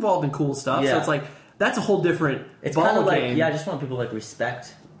cool. He's involved in cool stuff." Yeah. So it's like that's a whole different. It's kind of like I just want people like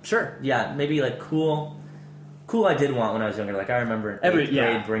respect. Sure. Yeah, maybe like cool. I did want when I was younger. Like I remember in 8th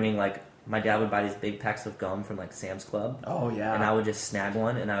grade bringing like my dad would buy these big packs of gum from like Sam's Club. Oh yeah. And I would just snag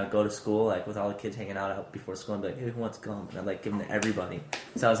one and I would go to school like with all the kids hanging out before school and be like, "Hey, who wants gum?" And I'd like give them to everybody.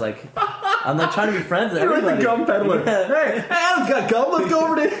 So I was like, I'm like trying to be friends with everybody. You're the gum peddler. Yeah. Hey, Adam's got gum. Let's go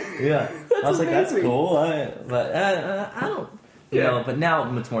over there. Yeah. I was like, that's cool. But I don't. You know. But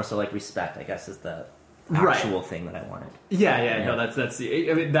now it's more so like respect, I guess, is the actual thing that I wanted. Yeah. No, that's I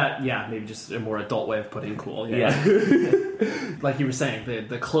mean that. Yeah, maybe just a more adult way of putting cool. Yeah. Like you were saying,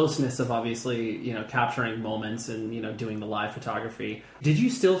 the closeness of obviously capturing moments and doing the live photography. Did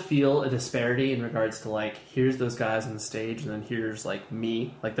you still feel a disparity in regards to like here's those guys on the stage and then here's like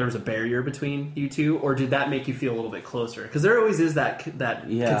me? Like there was a barrier between you two, or did that make you feel a little bit closer? Because there always is that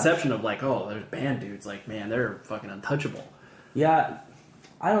conception of like, oh, there's band dudes, like man, they're fucking untouchable. Yeah.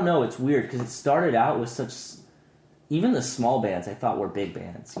 I don't know. It's weird because it started out with such... Even the small bands I thought were big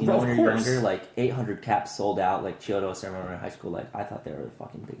bands. When you're younger, like 800 caps sold out, like Chiodos, I remember in high school, like I thought they were the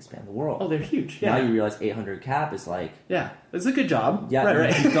fucking biggest band in the world. Oh, they're huge. Yeah. Now you realize 800 cap is like... Yeah, it's a good job. Yeah,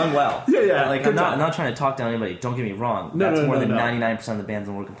 right. You've done well. Yeah. Like I'm not trying to talk down anybody. Don't get me wrong. That's more than 99% of the bands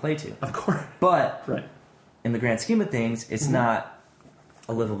in the world can play to. Of course. But in the grand scheme of things, it's not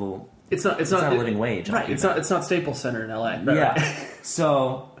a livable... It's not a living wage. Right. It's not Staples Center in LA. Right, yeah.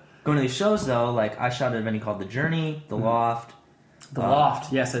 So going to these shows though, like I shot at a venue called The Journey, The Loft. The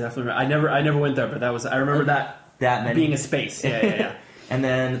Loft. Yes, I definitely remember. I never went there, but I remember that being a space. Yeah. And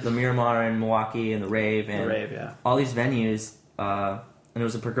then the Miramar in Milwaukee and the Rave all these venues. And it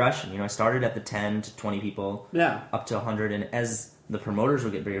was a progression. I started at the 10 to 20 people. Yeah. Up to 100, and as the promoters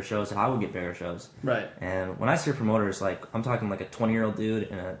would get bigger shows, I would get bigger shows. Right. And when I say promoters, like I'm talking like a 20-year-old dude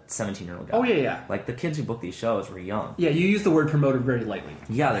and a 17-year-old guy. Oh yeah. Like the kids who book these shows were young. Yeah, you use the word promoter very lightly.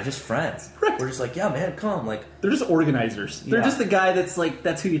 Yeah, they're just friends. Right. We're just like, yeah, man, come. Like they're just organizers. They're just the guy that's like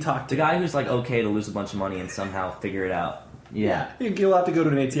that's who you talk to. The guy who's like okay to lose a bunch of money and somehow figure it out. Yeah. You'll have to go to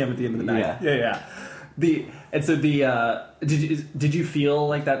an ATM at the end of the night. Yeah. Did you feel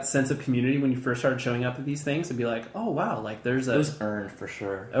like that sense of community when you first started showing up at these things and be like, oh wow, like there's a... It was earned for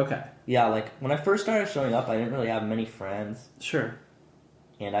sure. Okay. Yeah, like when I first started showing up, I didn't really have many friends. Sure.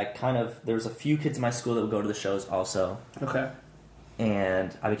 And there was a few kids in my school that would go to the shows also. Okay.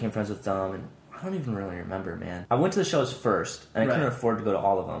 And I became friends with them, and I don't even really remember, man. I went to the shows first, and I couldn't afford to go to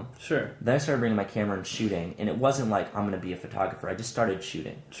all of them. Sure. Then I started bringing my camera and shooting, and it wasn't like I'm going to be a photographer. I just started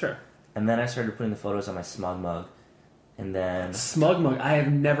shooting. Sure. And then I started putting the photos on my Smug Mug, and then... Smug Mug? I have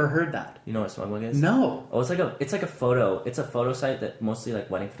never heard that. You know what Smug Mug is? No. Oh, it's like a photo site that mostly like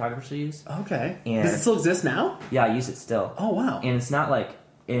wedding photographers use. Okay. And does it still exist now? Yeah, I use it still. Oh, wow. And it's not like...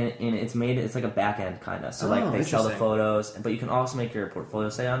 it's like a back end kind of. So like they sell the photos, but you can also make your portfolio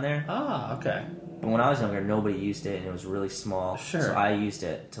site on there. Ah, okay. But when I was younger, nobody used it, and it was really small. Sure. So I used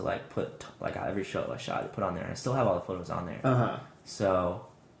it to like put like every show I shot, I put on there, and I still have all the photos on there. Uh-huh. So...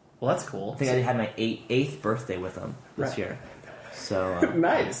 Well, that's cool. I think I had my eighth birthday with them this year. So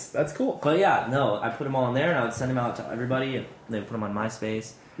nice. That's cool. But yeah, no, I put them all in there, and I would send them out to everybody, and they would put them on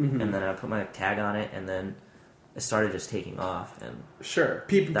MySpace, and then I put my tag on it, and then it started just taking off. And sure,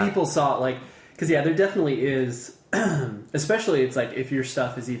 people saw it, like, because there definitely is, especially it's like if your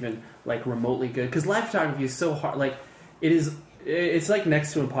stuff is even like remotely good, because live photography is so hard. Like it's like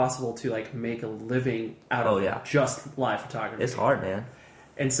next to impossible to like make a living out of just live photography. It's hard, man.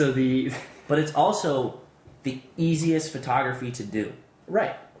 And so but it's also the easiest photography to do.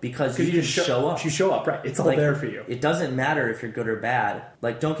 Right. Because you just show up. You show up, right. It's all there for you. It doesn't matter if you're good or bad.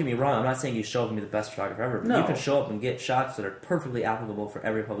 Like, don't get me wrong, I'm not saying you show up and be the best photographer ever, but you can show up and get shots that are perfectly applicable for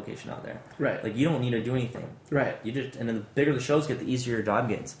every publication out there. Right. Like, you don't need to do anything. Right. You just, and then the bigger the shows get, the easier your job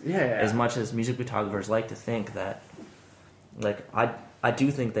gets. Yeah. As much as music photographers like to think that Like, I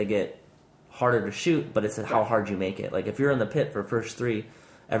do think they get harder to shoot, but it's how hard you make it. Like, if you're in the pit for first 3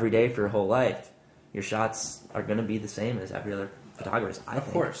 every day for your whole life, your shots are going to be the same as every other photographer's, I think.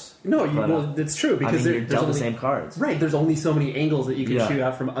 Of course. No, well, it's true, because you're dealt the same cards. Right, there's only so many angles that you can shoot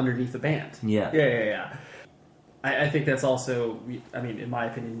out from underneath the band. Yeah. I think that's also, I mean, in my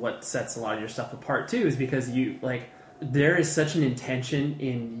opinion, what sets a lot of your stuff apart, too, is because you, like, there is such an intention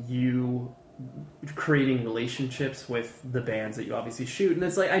in you creating relationships with the bands that you obviously shoot. And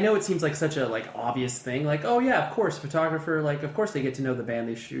it's like, I know it seems like such a, like, obvious thing. Like, oh, yeah, of course, photographer, like, of course they get to know the band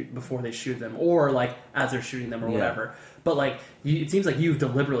they shoot before they shoot them, or, like, as they're shooting them or whatever. But, like, it seems like you've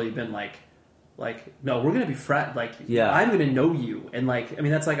deliberately been, like, no, we're going to be I'm going to know you. And, like, I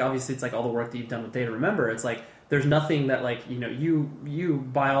mean, that's, like, obviously it's, like, all the work that you've done with Day to Remember. It's, like, there's nothing that, like, you know, you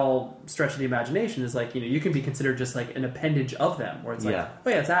by all stretch of the imagination is, like, you know, you can be considered just, like, an appendage of them, where it's like, oh,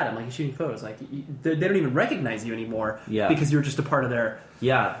 yeah, it's Adam, like, he's shooting photos. Like, they don't even recognize you anymore because you're just a part of their...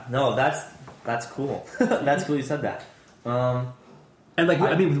 Yeah, no, that's cool. That's cool you said that. And, like,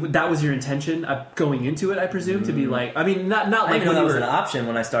 I mean, that was your intention going into it, I presume, to be like... I mean, not like... I didn't know that was an option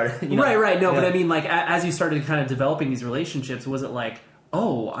when I started. You know? Right, no, but I mean, like, as you started kind of developing these relationships, was it like,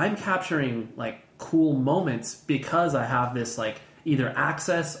 oh, I'm capturing, like, cool moments because I have this, like, either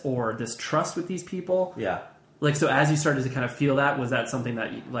access or this trust with these people? Yeah. Like, so as you started to kind of feel that, was that something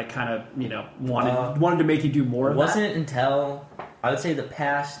that you, like, kind of, you know, wanted to make you do more of that? It wasn't until, I would say, the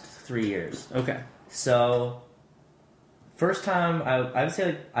past 3 years. Okay. So... First time, I would say,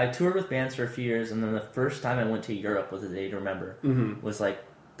 like, I toured with bands for a few years, and then the first time I went to Europe with A Day to Remember was, like,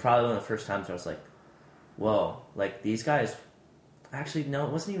 probably one of the first times where I was like, whoa, like, these guys... Actually, no,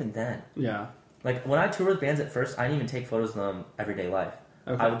 it wasn't even then. Yeah. Like, when I toured with bands at first, I didn't even take photos of them everyday life.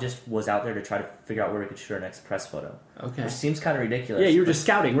 Okay. I just was out there to try to figure out where we could shoot our next press photo. Okay. Which seems kind of ridiculous. Yeah, you were just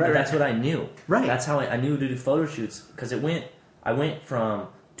scouting, right? That's what I knew. Right. That's how I knew to do photo shoots, because I went from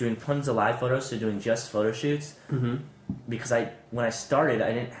doing tons of live photos to doing just photo shoots. Mm-hmm. Because when I started,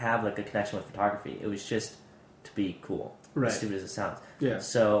 I didn't have, like, a connection with photography. It was just to be cool, as stupid as it sounds. Yeah.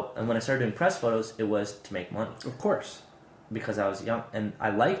 So, and when I started doing press photos, it was to make money. Of course. Because I was young, and I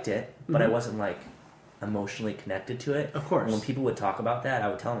liked it, but I wasn't, like, emotionally connected to it. Of course. And when people would talk about that, I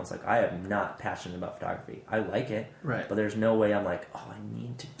would tell them, I was like, I am not passionate about photography. I like it, right? But there's no way I'm like, oh, I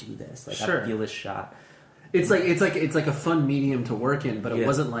need to do this. Like, I feel this shot. It's like a fun medium to work in, but it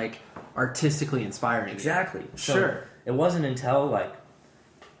wasn't, like, artistically inspiring. Exactly. So, sure. It wasn't until, like,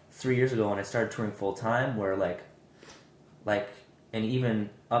 3 years ago when I started touring full time where, like, and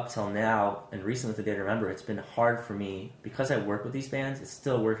even up till now, and recently with The Day to Remember, it's been hard for me, because I work with these bands, it's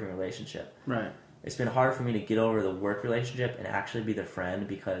still a working relationship. Right. It's been hard for me to get over the work relationship and actually be their friend,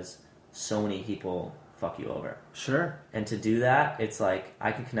 because so many people fuck you over. Sure. And to do that, it's like,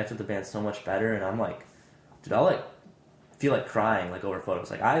 I can connect with the band so much better, and I'm like, dude, I'll, like, feel like crying, like, over photos.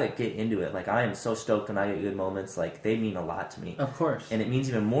 Like, I, like, get into it. Like, I am so stoked when I get good moments. Like, they mean a lot to me. Of course. And it means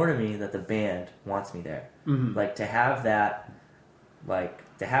even more to me that the band wants me there. Mm-hmm. Like, to have that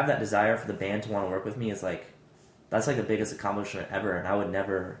desire for the band to want to work with me is, like, that's, like, the biggest accomplishment ever, and I would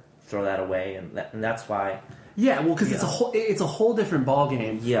never throw that away, and that's why... Yeah, well, because it's a whole different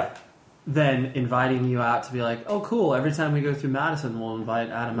ballgame. Yeah. Than inviting you out to be like, oh, cool, every time we go through Madison, we'll invite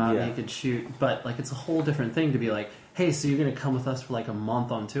Adam out and he could shoot. But, like, it's a whole different thing to be like, hey, so you're going to come with us for, like, a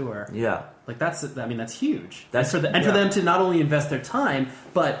month on tour. Yeah. Like, that's huge. That's for them to not only invest their time,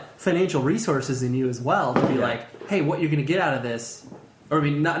 but financial resources in you as well, to be like, hey, what you're going to get out of this, or, I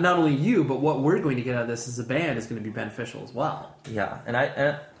mean, not only you, but what we're going to get out of this as a band is going to be beneficial as well. Yeah,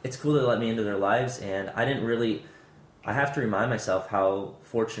 and it's cool to let me into their lives, and I have to remind myself how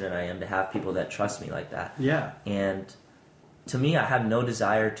fortunate I am to have people that trust me like that. Yeah. And to me, I have no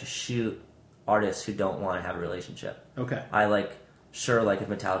desire to shoot artists who don't want to have a relationship. Okay. I, like, sure, like, if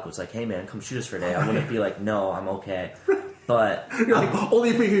Metallica was like, hey, man, come shoot us for a day, I wouldn't be like, no, I'm okay. But... You're like, only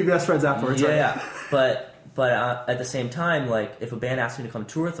if we can be best friends afterwards. Yeah, right? But at the same time, like, if a band asks me to come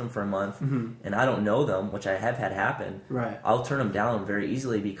tour with them for a month, and I don't know them, which I have had happen, right, I'll turn them down very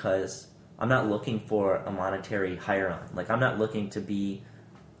easily, because I'm not looking for a monetary hire-on. Like, I'm not looking to be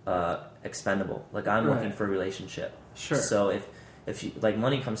expendable. Like, I'm looking for a relationship. Sure. So if you, like,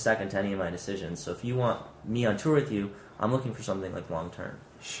 money comes second to any of my decisions. So if you want me on tour with you, I'm looking for something, like, long-term.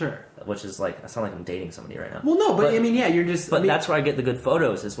 Sure. Which is, like, I sound like I'm dating somebody right now. Well, no, but I mean, yeah, you're just... But that's where I get the good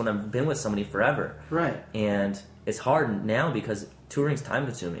photos, is when I've been with somebody forever. Right. And it's hard now because touring's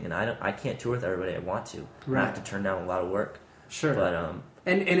time-consuming, and I can't tour with everybody I want to. Right. I have to turn down a lot of work. Sure. But I'm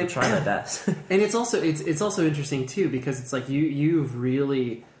trying my best. And it's also interesting too, because it's like you've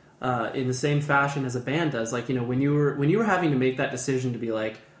really in the same fashion as a band does, like, you know, when you were having to make that decision to be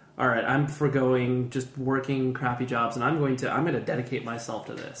like, all right, I'm forgoing just working crappy jobs, and I'm going to dedicate myself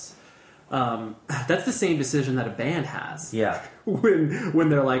to this. That's the same decision that a band has. Yeah. When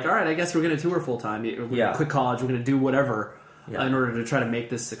they're like, all right, I guess we're going to tour full time. We're going to quit college. We're going to do whatever in order to try to make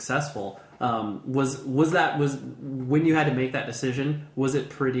this successful. Was when you had to make that decision? Was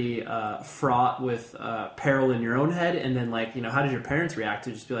it pretty fraught with peril in your own head? And then how did your parents react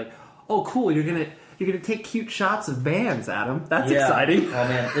to just be like, oh, cool, you're gonna take cute shots of bands, Adam. That's exciting. Oh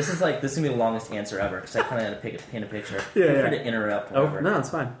man, this is gonna be the longest answer ever because I kind of had to paint a picture. Feel free to interrupt. Whatever. Oh no, it's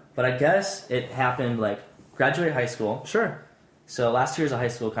fine. But I guess it happened graduated high school. Sure. So last year's of high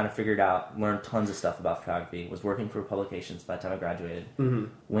school, kind of learned tons of stuff about photography. Was working for publications by the time I graduated. Mm-hmm.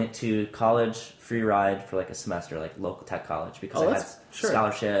 Went to college, free ride for a semester, local tech college because I had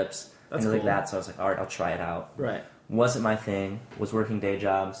scholarships and like that. So I was like, all right, I'll try it out. Right. Wasn't my thing. Was working day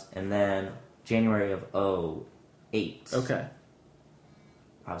jobs, and then January of 2008. Okay.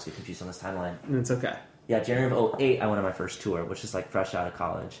 I was getting confused on this timeline. It's okay. Yeah, January of 2008, I went on my first tour, which is fresh out of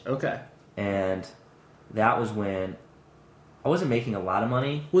college. Okay. And that was when I wasn't making a lot of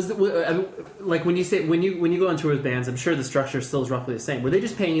money. When you go on tour with bands, I'm sure the structure still is roughly the same. Were they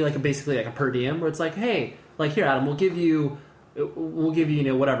just paying you basically a per diem, where it's hey, here, Adam, we'll give you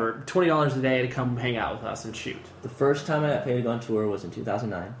whatever, $20 a day to come hang out with us and shoot. The first time I got paid to go on tour was in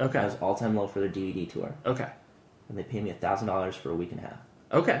 2009. Okay. That was all-time low for their DVD tour. Okay. And they paid me $1,000 for a week and a half.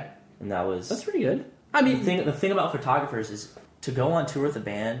 Okay. And that's pretty good. I mean, the thing about photographers is to go on tour with a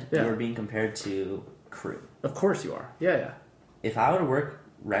band, you are being compared to crew. Of course you are. Yeah. If I were to work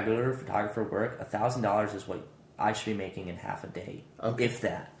regular photographer work, $1,000 is what I should be making in half a day, if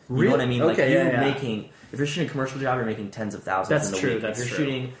that. You know what I mean? Making, if you're shooting a commercial job, you're making tens of thousands in a week. That's if you're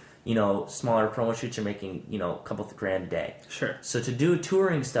shooting, smaller promo shoots, you're making, a couple of grand a day. Sure. So to do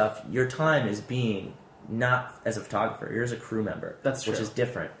touring stuff, your time is being not as a photographer, you're as a crew member. That's true. Which is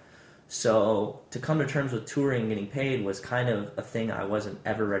different. So to come to terms with touring and getting paid was kind of a thing I wasn't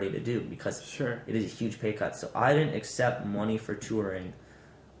ever ready to do because it is a huge pay cut. So I didn't accept money for touring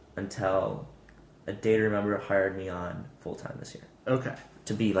until a day to remember hired me on full time this year. Okay.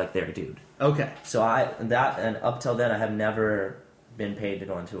 To be their dude. Okay. So and up till then I have never been paid to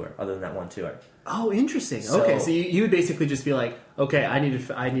go on tour other than that one tour. Oh, interesting. Okay, so you would basically just be okay, I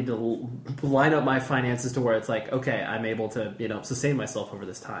need to line up my finances to where it's okay, I'm able to sustain myself over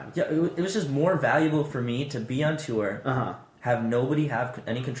this time. Yeah, it was just more valuable for me to be on tour, have nobody have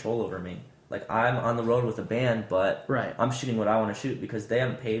any control over me. I'm on the road with a band, but I'm shooting what I want to shoot because they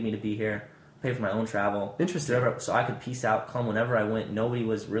haven't paid me to be here. Pay for my own travel. Interesting. So I could peace out, come whenever I went. Nobody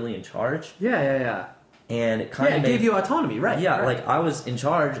was really in charge. Yeah. And it kind of gave you autonomy, right? Yeah, right. I was in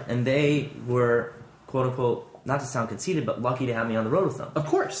charge, and they were, quote unquote, not to sound conceited, but lucky to have me on the road with them. Of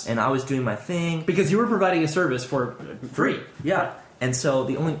course. And I was doing my thing because you were providing a service for free. Yeah, and so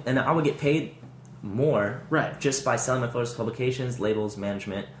I would get paid more, right, just by selling my photos to publications, labels,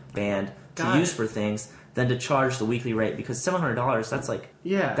 management, band to use for things than to charge the weekly rate because $700. That's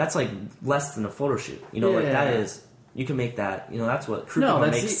that's less than a photo shoot. That is. You can make that, that's what crew people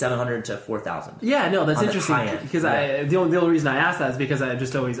make $700 to $4,000. Yeah, no, that's interesting because the only reason I ask that is because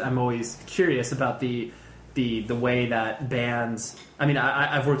I'm always curious about the way that bands. I mean,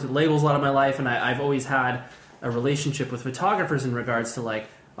 I've worked at labels a lot of my life, and I've always had a relationship with photographers in regards to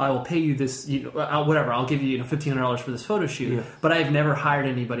I will pay you this, whatever. I'll give you, $1,500 for this photo shoot, but I've never hired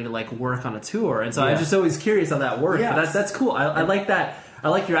anybody to work on a tour, and so I'm just always curious how that works. Yeah. But that's cool. I like that. I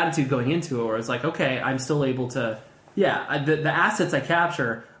like your attitude going into it, where it's okay, I'm still able to. Yeah, the assets I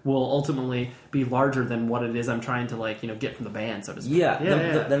capture will ultimately be larger than what it is I'm trying to get from the band, so to speak.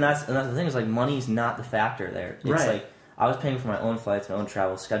 Then that's the thing is money's not the factor there. It's I was paying for my own flights, my own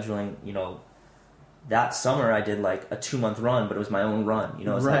travel, scheduling. That summer I did a 2-month run, but it was my own run. It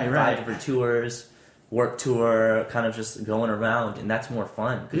was 5 different tours, work tour, kind of just going around, and that's more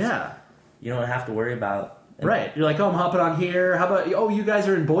fun. Yeah, you don't have to worry about. Right, you're I'm hopping on here. How about you guys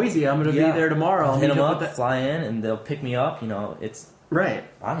are in Boise? I'm going to be there tomorrow. I'll hit them up, fly in, and they'll pick me up. It's right.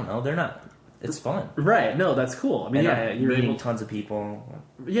 I don't know. They're not. It's fun. Right. No, that's cool. I mean, you're meeting tons of people.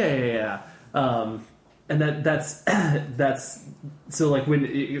 Yeah. And that's so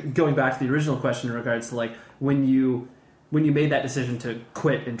when going back to the original question in regards to when you made that decision to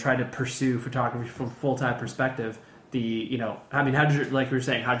quit and try to pursue photography from a full-time perspective. I mean, how did you were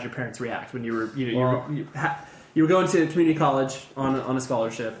saying, how did your parents react when you were, you were going to community college on a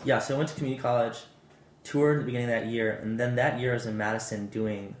scholarship? Yeah, so I went to community college, toured at the beginning of that year, and then that year I was in Madison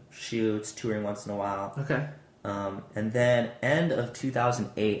doing shoots, touring once in a while. Okay. And then end of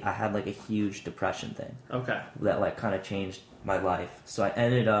 2008, I had a huge depression thing. Okay. That kind of changed my life. So I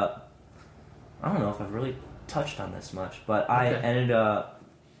ended up, I don't know if I've really touched on this much, but I ended up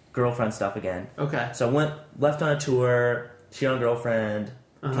girlfriend stuff again. Okay. So I left on a tour, cheated on a girlfriend,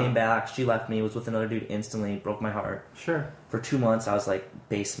 came back, she left me, was with another dude instantly, broke my heart. Sure. For 2 months, I was like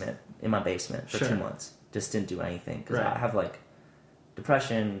in my basement for 2 months. Just didn't do anything because I have like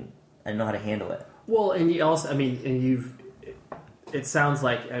depression. I didn't know how to handle it. Well, and you also, it sounds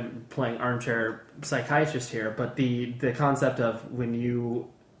like I'm playing armchair psychiatrist here, but the concept of when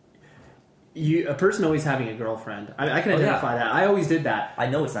a person always having a girlfriend, I can identify that. I always did that. I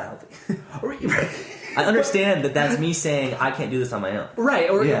know it's not healthy. I understand that that's me saying I can't do this on my own. Right,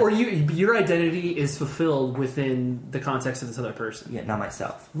 or your identity is fulfilled within the context of this other person. Yeah, not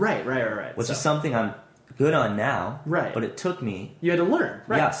myself. Right. Which is something I'm good on now. Right. But it took me. You had to learn.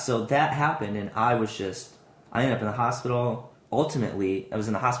 Right. Yeah, so that happened, and I ended up in the hospital. Ultimately, I was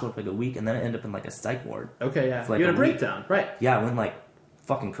in the hospital for like a week, and then I ended up in like a psych ward. Okay, yeah. For like you had a breakdown. Right. Yeah, I went like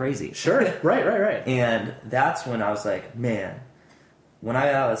fucking crazy. Sure. Right. And that's when I was like, man, when I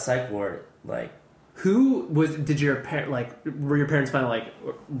got out of the psych ward, like, were your parents finally like,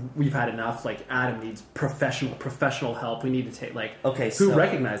 we've had enough, like Adam needs professional help, we need to take, like, who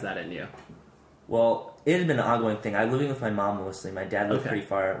recognized that in you? Well, it had been an ongoing thing. I was living with my mom mostly. My dad lived pretty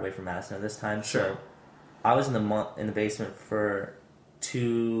far away from Madison at this time. Sure. So I was in the basement for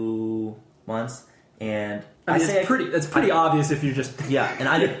 2 months, and it's pretty obvious if you're just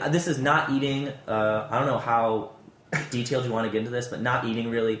and this is not eating. I don't know how detailed you want to get into this, but not eating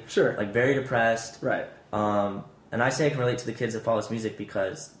really. Sure. Like very depressed. Right. And I say I can relate to the kids that follow this music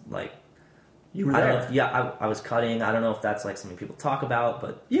because like you were there. I was cutting. I don't know if that's like something people talk about,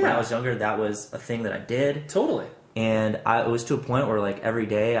 but when I was younger, that was a thing that I did. Totally. And it was to a point where like every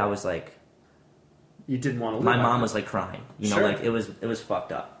day I was like, you didn't want to live. My mom was like crying, you know, like it was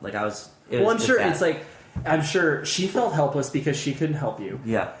fucked up. Like I'm sure it's like, I'm sure she felt helpless because she couldn't help you.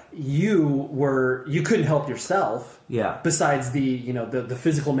 Yeah. You couldn't help yourself. Yeah. Besides the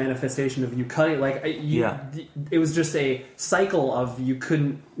physical manifestation of you cutting, like it was just a cycle of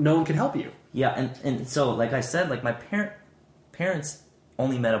no one could help you. Yeah, and so like I said, like my parents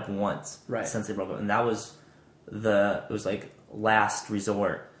only met up once since they broke up, and that was it was like last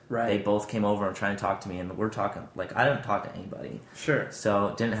resort. Right. They both came over and tried to talk to me, and we're talking like I didn't talk to anybody. Sure. So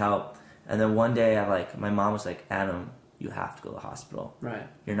it didn't help. And then one day my mom was like, Adam, you have to go to the hospital. Right.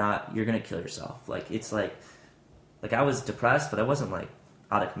 You're gonna kill yourself. Like it's like I was depressed, but I wasn't like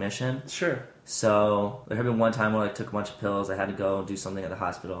out of commission. Sure. So there had been one time where I took a bunch of pills. I had to go do something at the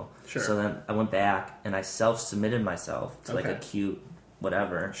hospital. Sure. So then I went back and I self-submitted myself to like acute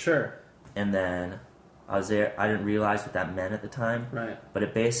whatever. Sure. And then I was there. I didn't realize what that meant at the time. Right. But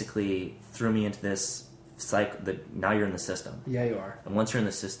it basically threw me into this now you're in the system. Yeah, you are. And once you're in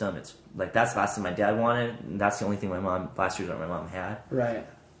the system, it's like that's the last thing my dad wanted, and that's the only thing last year that my mom had. Right.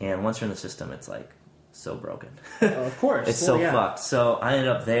 And once you're in the system, it's like so broken. Of course. It's so fucked. So I ended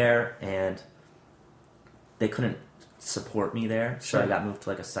up there, and they couldn't support me there. Sure. So I got moved to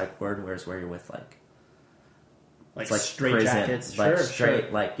like a psych ward, where you're with like straight prison, jackets, like sure, straight,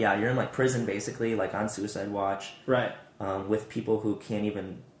 sure. Like you're in like prison basically, like on suicide watch, right? With people who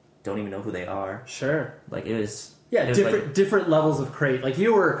don't even know who they are. Sure. Like it was different levels of crazy. Like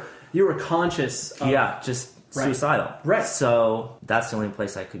you were conscious of just suicidal. Right. So that's the only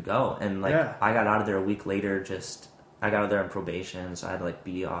place I could go. And I got out of there a week later. I got out of there on probation, so I had to like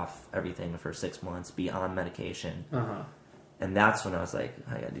be off everything for 6 months, be on medication. And that's when I was like,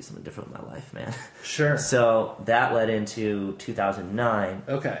 I gotta do something different with my life, man. Sure. So that led into 2009.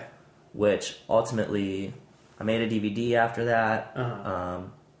 Okay. Which ultimately, I made a DVD after that.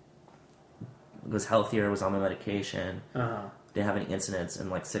 Was healthier, was on my medication, didn't have any incidents, and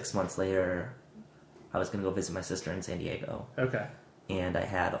like 6 months later, I was going to go visit my sister in San Diego. Okay. And I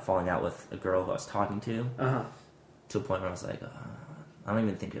had a falling out with a girl who I was talking to a point where I was like, I don't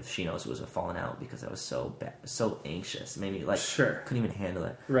even think if she knows it was a falling out because I was so bad, so anxious. Maybe couldn't even handle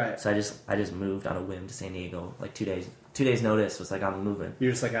it. Right. So I just moved on a whim to San Diego, like 2 days. 2 days notice was like, I'm moving.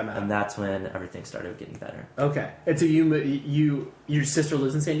 You're just like, I'm out. And that's when everything started getting better. Okay. And so your sister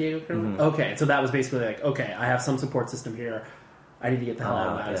lives in San Diego currently? Mm-hmm. Okay. So that was basically like, okay, I have some support system here. I need to get the hell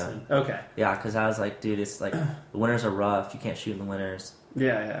out of Madison. Yeah. Okay. Yeah, because I was like, dude, it's like, the winters are rough. You can't shoot in the winters.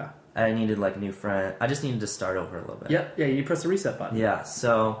 Yeah. I needed like a new friend. I just needed to start over a little bit. Yep. Yeah, you press the reset button. Yeah,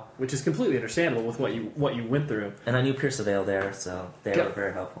 so... Which is completely understandable with what you went through. And I knew Pierceville there, so they were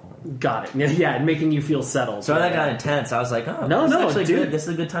very helpful. Got it. Yeah, and making you feel settled. So that got intense. I was like, dude, this is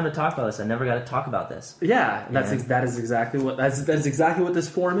a good time to talk about this. I never got to talk about this. Yeah, that is exactly what this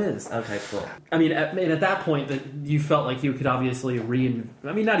forum is. Okay, cool. I mean, at that point, that you felt like you could obviously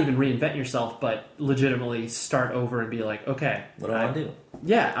not even reinvent yourself, but legitimately start over and be like, okay, what do I want to do?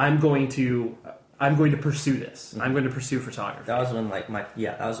 Yeah, I'm going to I'm going to pursue this. I'm going to pursue photography. That was when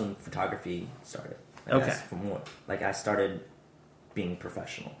that was when photography started. Okay. I started being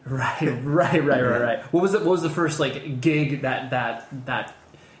professional. Right. What was the first gig that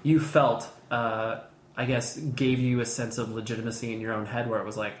you felt I guess gave you a sense of legitimacy in your own head where it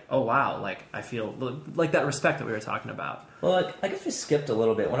was like, oh wow, I feel like that respect that we were talking about? Well, I guess we skipped a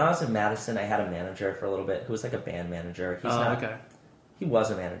little bit. When I was in Madison, I had a manager for a little bit who was like a band manager. He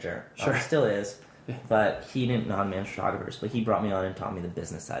was a manager. Sure. Still is. Yeah. But he didn't know how to manage photographers. But he brought me on and taught me the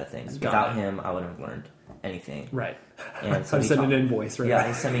business side of things. Without him, I wouldn't have learned anything. Right. And so I sent an invoice, right? Yeah,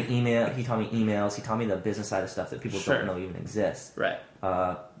 he sent me email. He taught me emails. He taught me the business side of stuff that people don't know even exists. Right.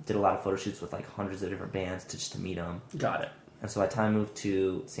 Did a lot of photo shoots with hundreds of different bands just to meet them. Got it. And so by the time I moved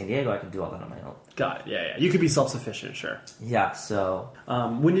to San Diego, I could do all that on my own. Got it. Yeah. You could be self-sufficient, sure. Yeah. So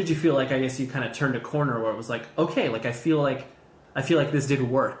when did you feel I guess you kind of turned a corner where it was like, okay, I feel like this did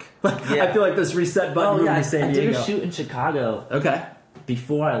work. I feel like this reset button moved to San Diego. I did a shoot in Chicago. Okay.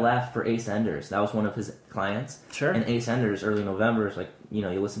 Before I left for Ace Enders. That was one of his clients. Sure. And Ace Enders, early November, is you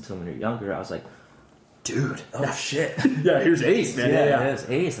listen to him when you're younger. I was like, dude, oh shit. Yeah, here's Ace, man. Yeah, it was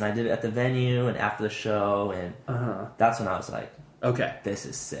Ace. And I did it at the venue and after the show. And that's when I was like, okay, this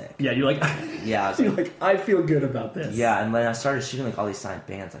is sick. Yeah, you're like, yeah, I was like, I feel good about this. Yeah, and then I started shooting all these signed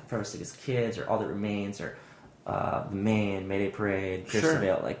bands, like Forever Sick as Kids, or All That Remains, or The Main, Mayday Parade, Pierce the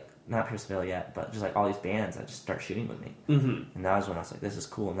Veil, not Pierce the Veil yet, but just all these bands that just start shooting with me. Mm-hmm. And that was when I was like, this is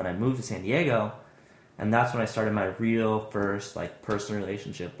cool. And then I moved to San Diego, and that's when I started my real first personal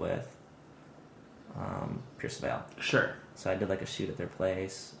relationship with Pierce the Veil. Sure. So I did a shoot at their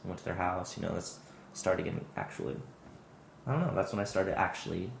place, went to their house, that's started getting actually, I don't know, that's when I started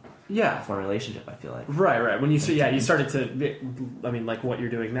actually form a relationship, I feel like. Right. When you started to, what you're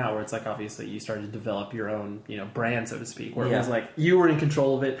doing now, where it's obviously you started to develop your own, brand, so to speak, where it was you were in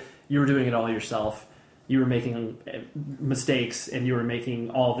control of it, you were doing it all yourself, you were making mistakes, and you were making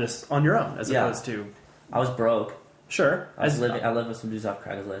all of this on your own, as opposed to... I was broke. Sure. I lived with some dudes off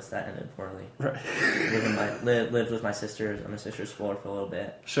Craigslist. That ended poorly. Right. lived with my sisters on my sister's floor for a little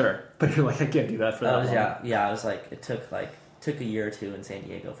bit. Sure. But you're I can't do that for that long. Yeah, I was it took a year or two in San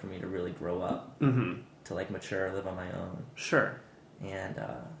Diego for me to really grow up. Mm-hmm. To mature, live on my own. Sure. And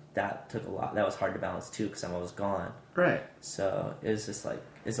that took a lot. That was hard to balance too because I was gone. Right. So it was just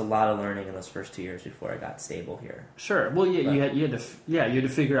it's a lot of learning in those first 2 years before I got stable here. Sure. Well, you had to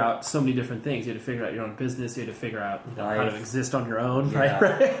figure out so many different things. You had to figure out your own business. You had to figure out how to exist on your own. Yeah.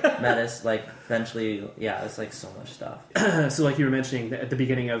 Right. Medicine, eventually, it's so much stuff. So, you were mentioning at the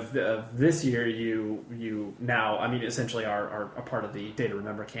beginning of this year, you now, essentially are a part of the Day to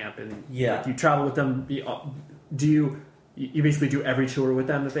Remember camp, and you travel with them. Do you basically do every tour with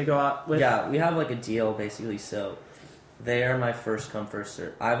them that they go out with? Yeah, we have a deal basically. So they are my first come first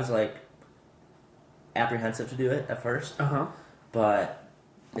serve. I was apprehensive to do it at first, but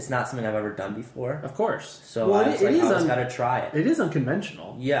it's not something I've ever done before. Of course. So I was got to try it. It is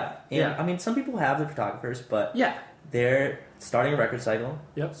unconventional. Yeah, and some people have their photographers, but they're starting a record cycle.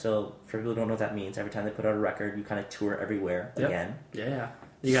 Yep. So for people who don't know what that means, every time they put out a record, you kind of tour everywhere again. Yeah.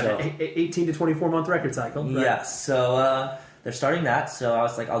 You got an 18 to 24 month record cycle. Right? Yeah, so they're starting that. So I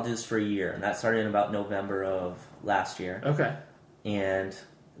was I'll do this for a year, and that started in about November of last year. Okay. And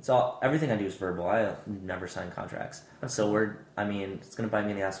everything I do is verbal. I never sign contracts. So it's going to bite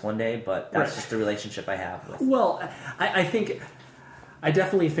me in the ass one day, but that's just the relationship I have with. Well, I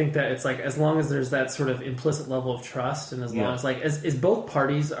definitely think that it's as long as there's that sort of implicit level of trust, and as long as as both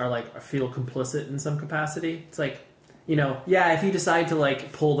parties are feel complicit in some capacity, it's if you decide to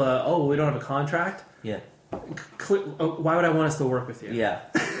pull we don't have a contract. Yeah. Why would I want us to work with you? Yeah.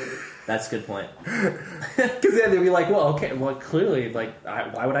 That's a good point. Because then they'd be clearly,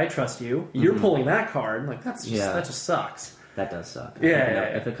 why would I trust you? You're pulling that card. That just sucks. That does suck.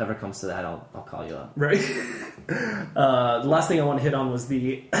 Yeah. If it ever comes to that, I'll call you up. Right. The last thing I want to hit on was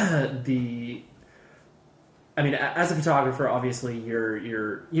as a photographer, obviously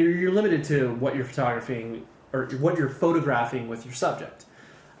you're limited to what you're photographing or what you're photographing with your subject.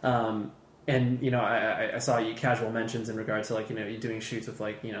 And I saw you casual mentions in regards to you doing shoots with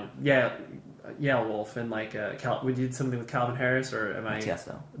Yale Wolf and we did something with Calvin Harris, or am I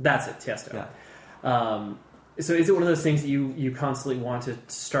Tiesto? That's it, Tiesto. Yeah. So is it one of those things that you constantly want to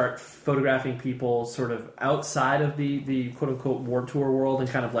start photographing people sort of outside of the quote unquote Warped Tour world and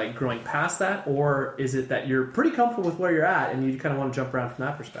kind of growing past that, or is it that you're pretty comfortable with where you're at and you kind of want to jump around from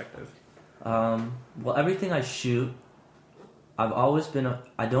that perspective? Well, everything I shoot, I've always been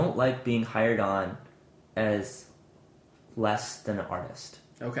I don't like being hired on as less than an artist.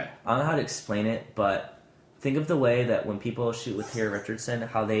 Okay. I don't know how to explain it, but think of the way that when people shoot with Terry Richardson,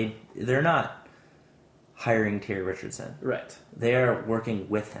 how they're not hiring Terry Richardson. Right. They're working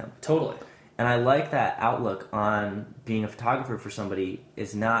with him. Totally. And I like that outlook on being a photographer for somebody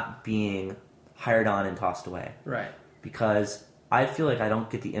is not being hired on and tossed away. Right. Because I feel like I don't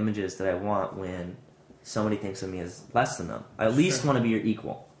get the images that I want when somebody thinks of me as less than them. I at least want to be your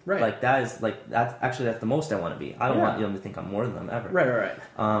equal. Right. Like that's the most I want to be. I don't want them to think I'm more than them ever. Right.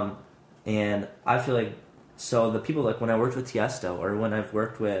 And I feel like, so the people, like when I worked with Tiesto or when I've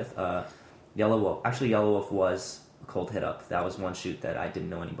worked with Yellow Wolf. Actually, Yellow Wolf was a cold hit up. That was one shoot that I didn't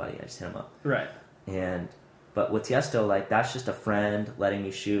know anybody. I just hit him up. Right. But with Tiesto, like that's just a friend letting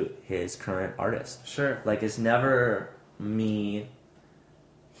me shoot his current artist. Sure. Like it's never me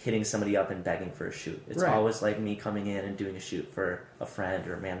hitting somebody up and begging for a shoot. It's always like me coming in and doing a shoot for a friend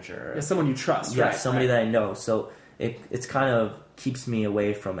or a manager. Or, someone you trust, right? Somebody that I know. So it's kind of keeps me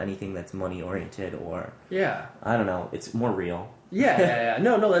away from anything that's money oriented or I don't know. It's more real. Yeah.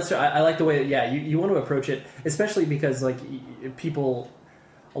 No, that's true. I like the way that you want to approach it, especially because like people.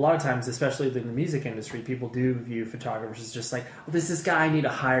 A lot of times, especially in the music industry, people do view photographers as just like, oh, there's this guy I need to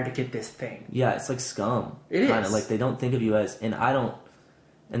hire to get this thing. Yeah, it's like scum. It kinda. is. Like they don't think of you as, and I don't,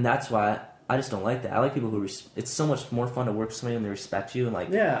 and that's why I just don't like that. I like people who, it's so much more fun to work with somebody when they respect you. And like,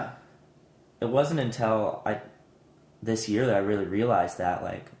 it wasn't until this year that I really realized that,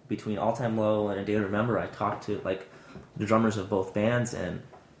 like, between All Time Low and A Day to Remember, I talked to, like, the drummers of both bands, and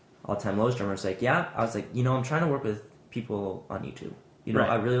All Time Low's drummer was like, I was like, I'm trying to work with people on YouTube.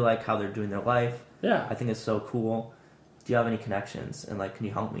 I really like how they're doing their life. Yeah. I think it's so cool. Do you have any connections? And, like, can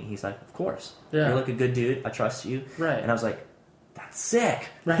you help me? He's like, of course. Yeah. You're, like, a good dude. I trust you. Right. And I was like, that's sick.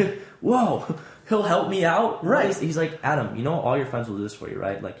 Right. Whoa. He'll help me out. Right. He's like, Adam, all your friends will do this for you,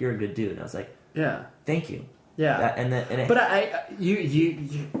 right? Like, you're a good dude. And I was like, thank you. Yeah. But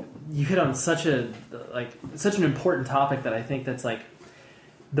you hit on such an important topic that I think that's like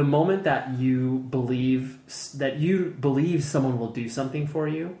the moment that you believe someone will do something for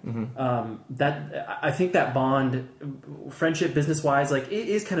you, that I think that bond, friendship, business wise, like it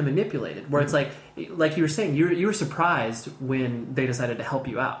is kind of manipulated. Where it's like you were saying, you were surprised when they decided to help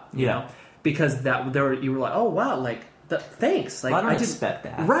you out, you know, because you were like, oh wow, like thanks. Like I didn't expect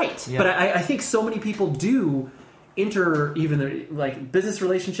that, right? Yeah. But I think so many people do enter even their like business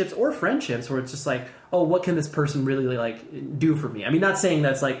relationships or friendships where it's just like, oh, what can this person really like do for me? I mean, not saying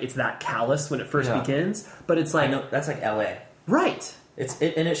that's like it's that callous when it first begins, but it's like, I know, that's like LA, right?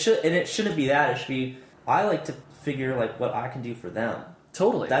 It shouldn't be that. It should be, I like to figure like what I can do for them.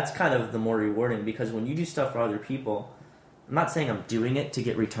 Totally. That's kind of the more rewarding, because when you do stuff for other people, I'm not saying I'm doing it to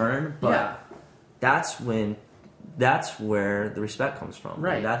get return, but that's where the respect comes from.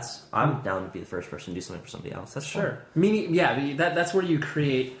 Right. And I'm down to be the first person to do something for somebody else. That's sure. Fun. Meaning, that's where you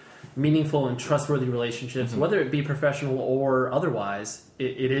create meaningful and trustworthy relationships, whether it be professional or otherwise.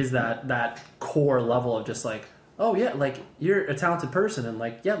 It is that core level of just like, oh yeah, like you're a talented person, and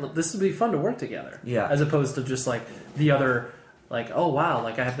like this would be fun to work together. Yeah. As opposed to just like the other, like, oh wow,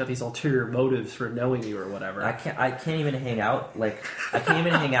 like I have got these ulterior motives for knowing you or whatever. I can't even hang out. Like I can't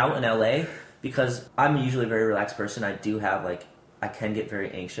even hang out in LA. Because I'm usually a very relaxed person. I do have, like, I can get very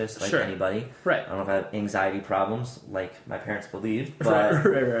anxious, like anybody. Right. I don't know if I have anxiety problems, like my parents believe. But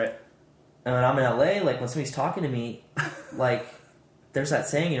right. And when I'm in LA, like, when somebody's talking to me, like, there's that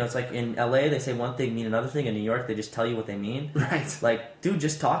saying, it's like in LA, they say one thing, mean another thing. In New York, they just tell you what they mean. Right. Like, dude,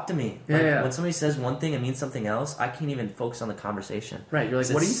 just talk to me. Like, when somebody says one thing and means something else, I can't even focus on the conversation. Right. You're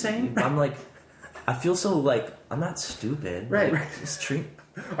like, what are you saying? I'm like, I feel so, like, I'm not stupid. Right. Like, just treat...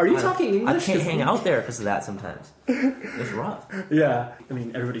 Are you talking English? I can't hang out there because of that sometimes. It's rough. Yeah. I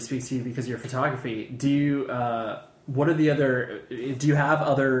mean, everybody speaks to you because of your photography. Do you, do you have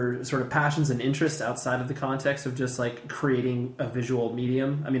other sort of passions and interests outside of the context of just like creating a visual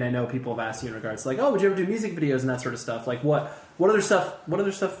medium? I mean, I know people have asked you in regards to like, oh, would you ever do music videos and that sort of stuff? Like what other stuff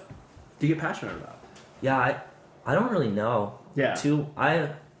do you get passionate about? Yeah, I don't really know. Yeah.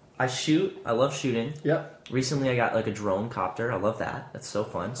 I shoot. I love shooting. Yep. Recently, I got like a drone copter. I love that. That's so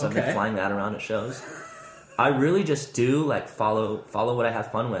fun. So I've been flying that around at shows. I really just do like follow what I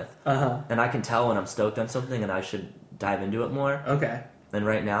have fun with. And I can tell when I'm stoked on something and I should dive into it more. Okay. And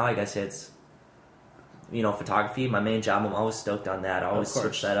right now, I guess it's, photography. My main job, I'm always stoked on that. I always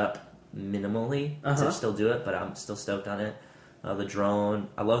switch that up minimally to still do it, but I'm still stoked on it. The drone.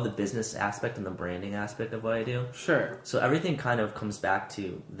 I love the business aspect and the branding aspect of what I do. Sure. So everything kind of comes back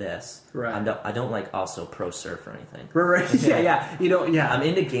to this. Right. I don't like also pro surf or anything. Right. Yeah. I'm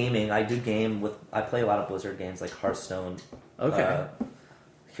into gaming. I play a lot of Blizzard games like Hearthstone. Okay.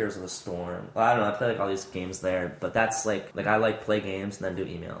 Heroes of the Storm. Well, I don't know. I play like all these games there, but that's like I like play games and then do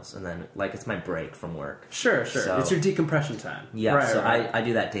emails, and then like it's my break from work. Sure. So, it's your decompression time. Yeah. Right, so right. I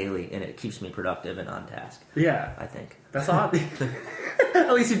do that daily, and it keeps me productive and on task. Yeah, I think that's odd.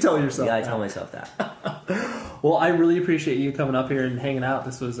 At least you tell yourself. Yeah, that. I tell myself that. Well, I really appreciate you coming up here and hanging out.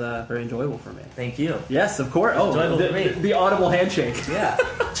 This was very enjoyable for me. Thank you. Yes, of course. Oh, the audible handshake. Yeah.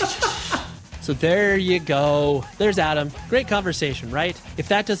 So there you go. There's Adam. Great conversation, right? If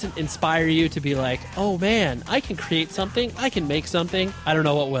that doesn't inspire you to be like, oh man, I can create something, I can make something, I don't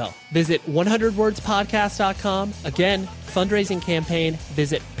know what will. Visit 100wordspodcast.com. Again, fundraising campaign,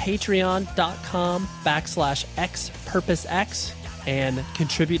 visit patreon.com/xpurposex and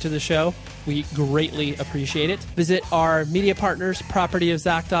contribute to the show. We greatly appreciate it. Visit our media partners,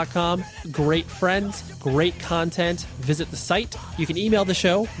 propertyofzach.com. Great friends, great content. Visit the site. You can email the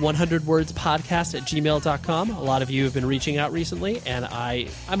show, 100wordspodcast@gmail.com. A lot of you have been reaching out recently, and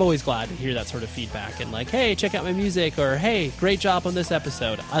I'm always glad to hear that sort of feedback. And like, hey, check out my music, or hey, great job on this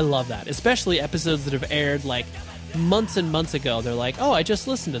episode. I love that, especially episodes that have aired like months and months ago. They're like, oh, I just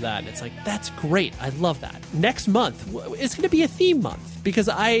listened to that. And it's like, that's great. I love that. Next month, it's going to be a theme month because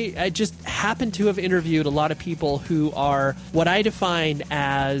I just happen to have interviewed a lot of people who are what I define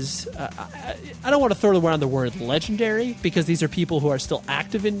as, I don't want to throw around the word legendary because these are people who are still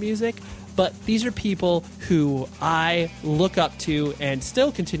active in music, but these are people who I look up to and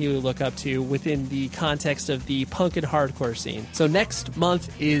still continue to look up to within the context of the punk and hardcore scene. So next month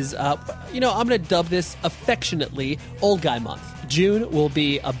is, I'm going to dub this affectionately Old Guy Month. June will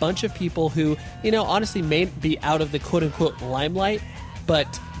be a bunch of people who, honestly may be out of the quote-unquote limelight,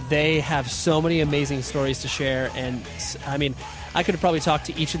 but they have so many amazing stories to share. And, I mean, I could have probably talked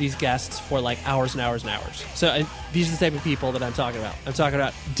to each of these guests for like hours and hours and hours. So these are the type of people that I'm talking about. I'm talking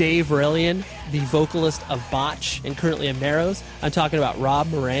about Dave Rillian, the vocalist of Botch and currently in Marrows. I'm talking about Rob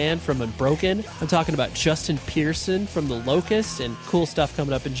Moran from Unbroken. I'm talking about Justin Pearson from The Locust, and cool stuff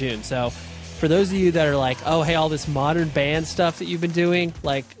coming up in June. So for those of you that are like, oh, hey, all this modern band stuff that you've been doing,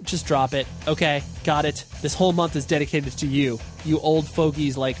 like, just drop it. Okay, got it. This whole month is dedicated to you old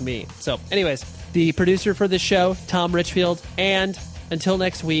fogies like me. So anyways, the producer for this show, Tom Richfield, and until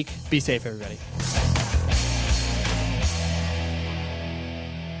next week, be safe, everybody.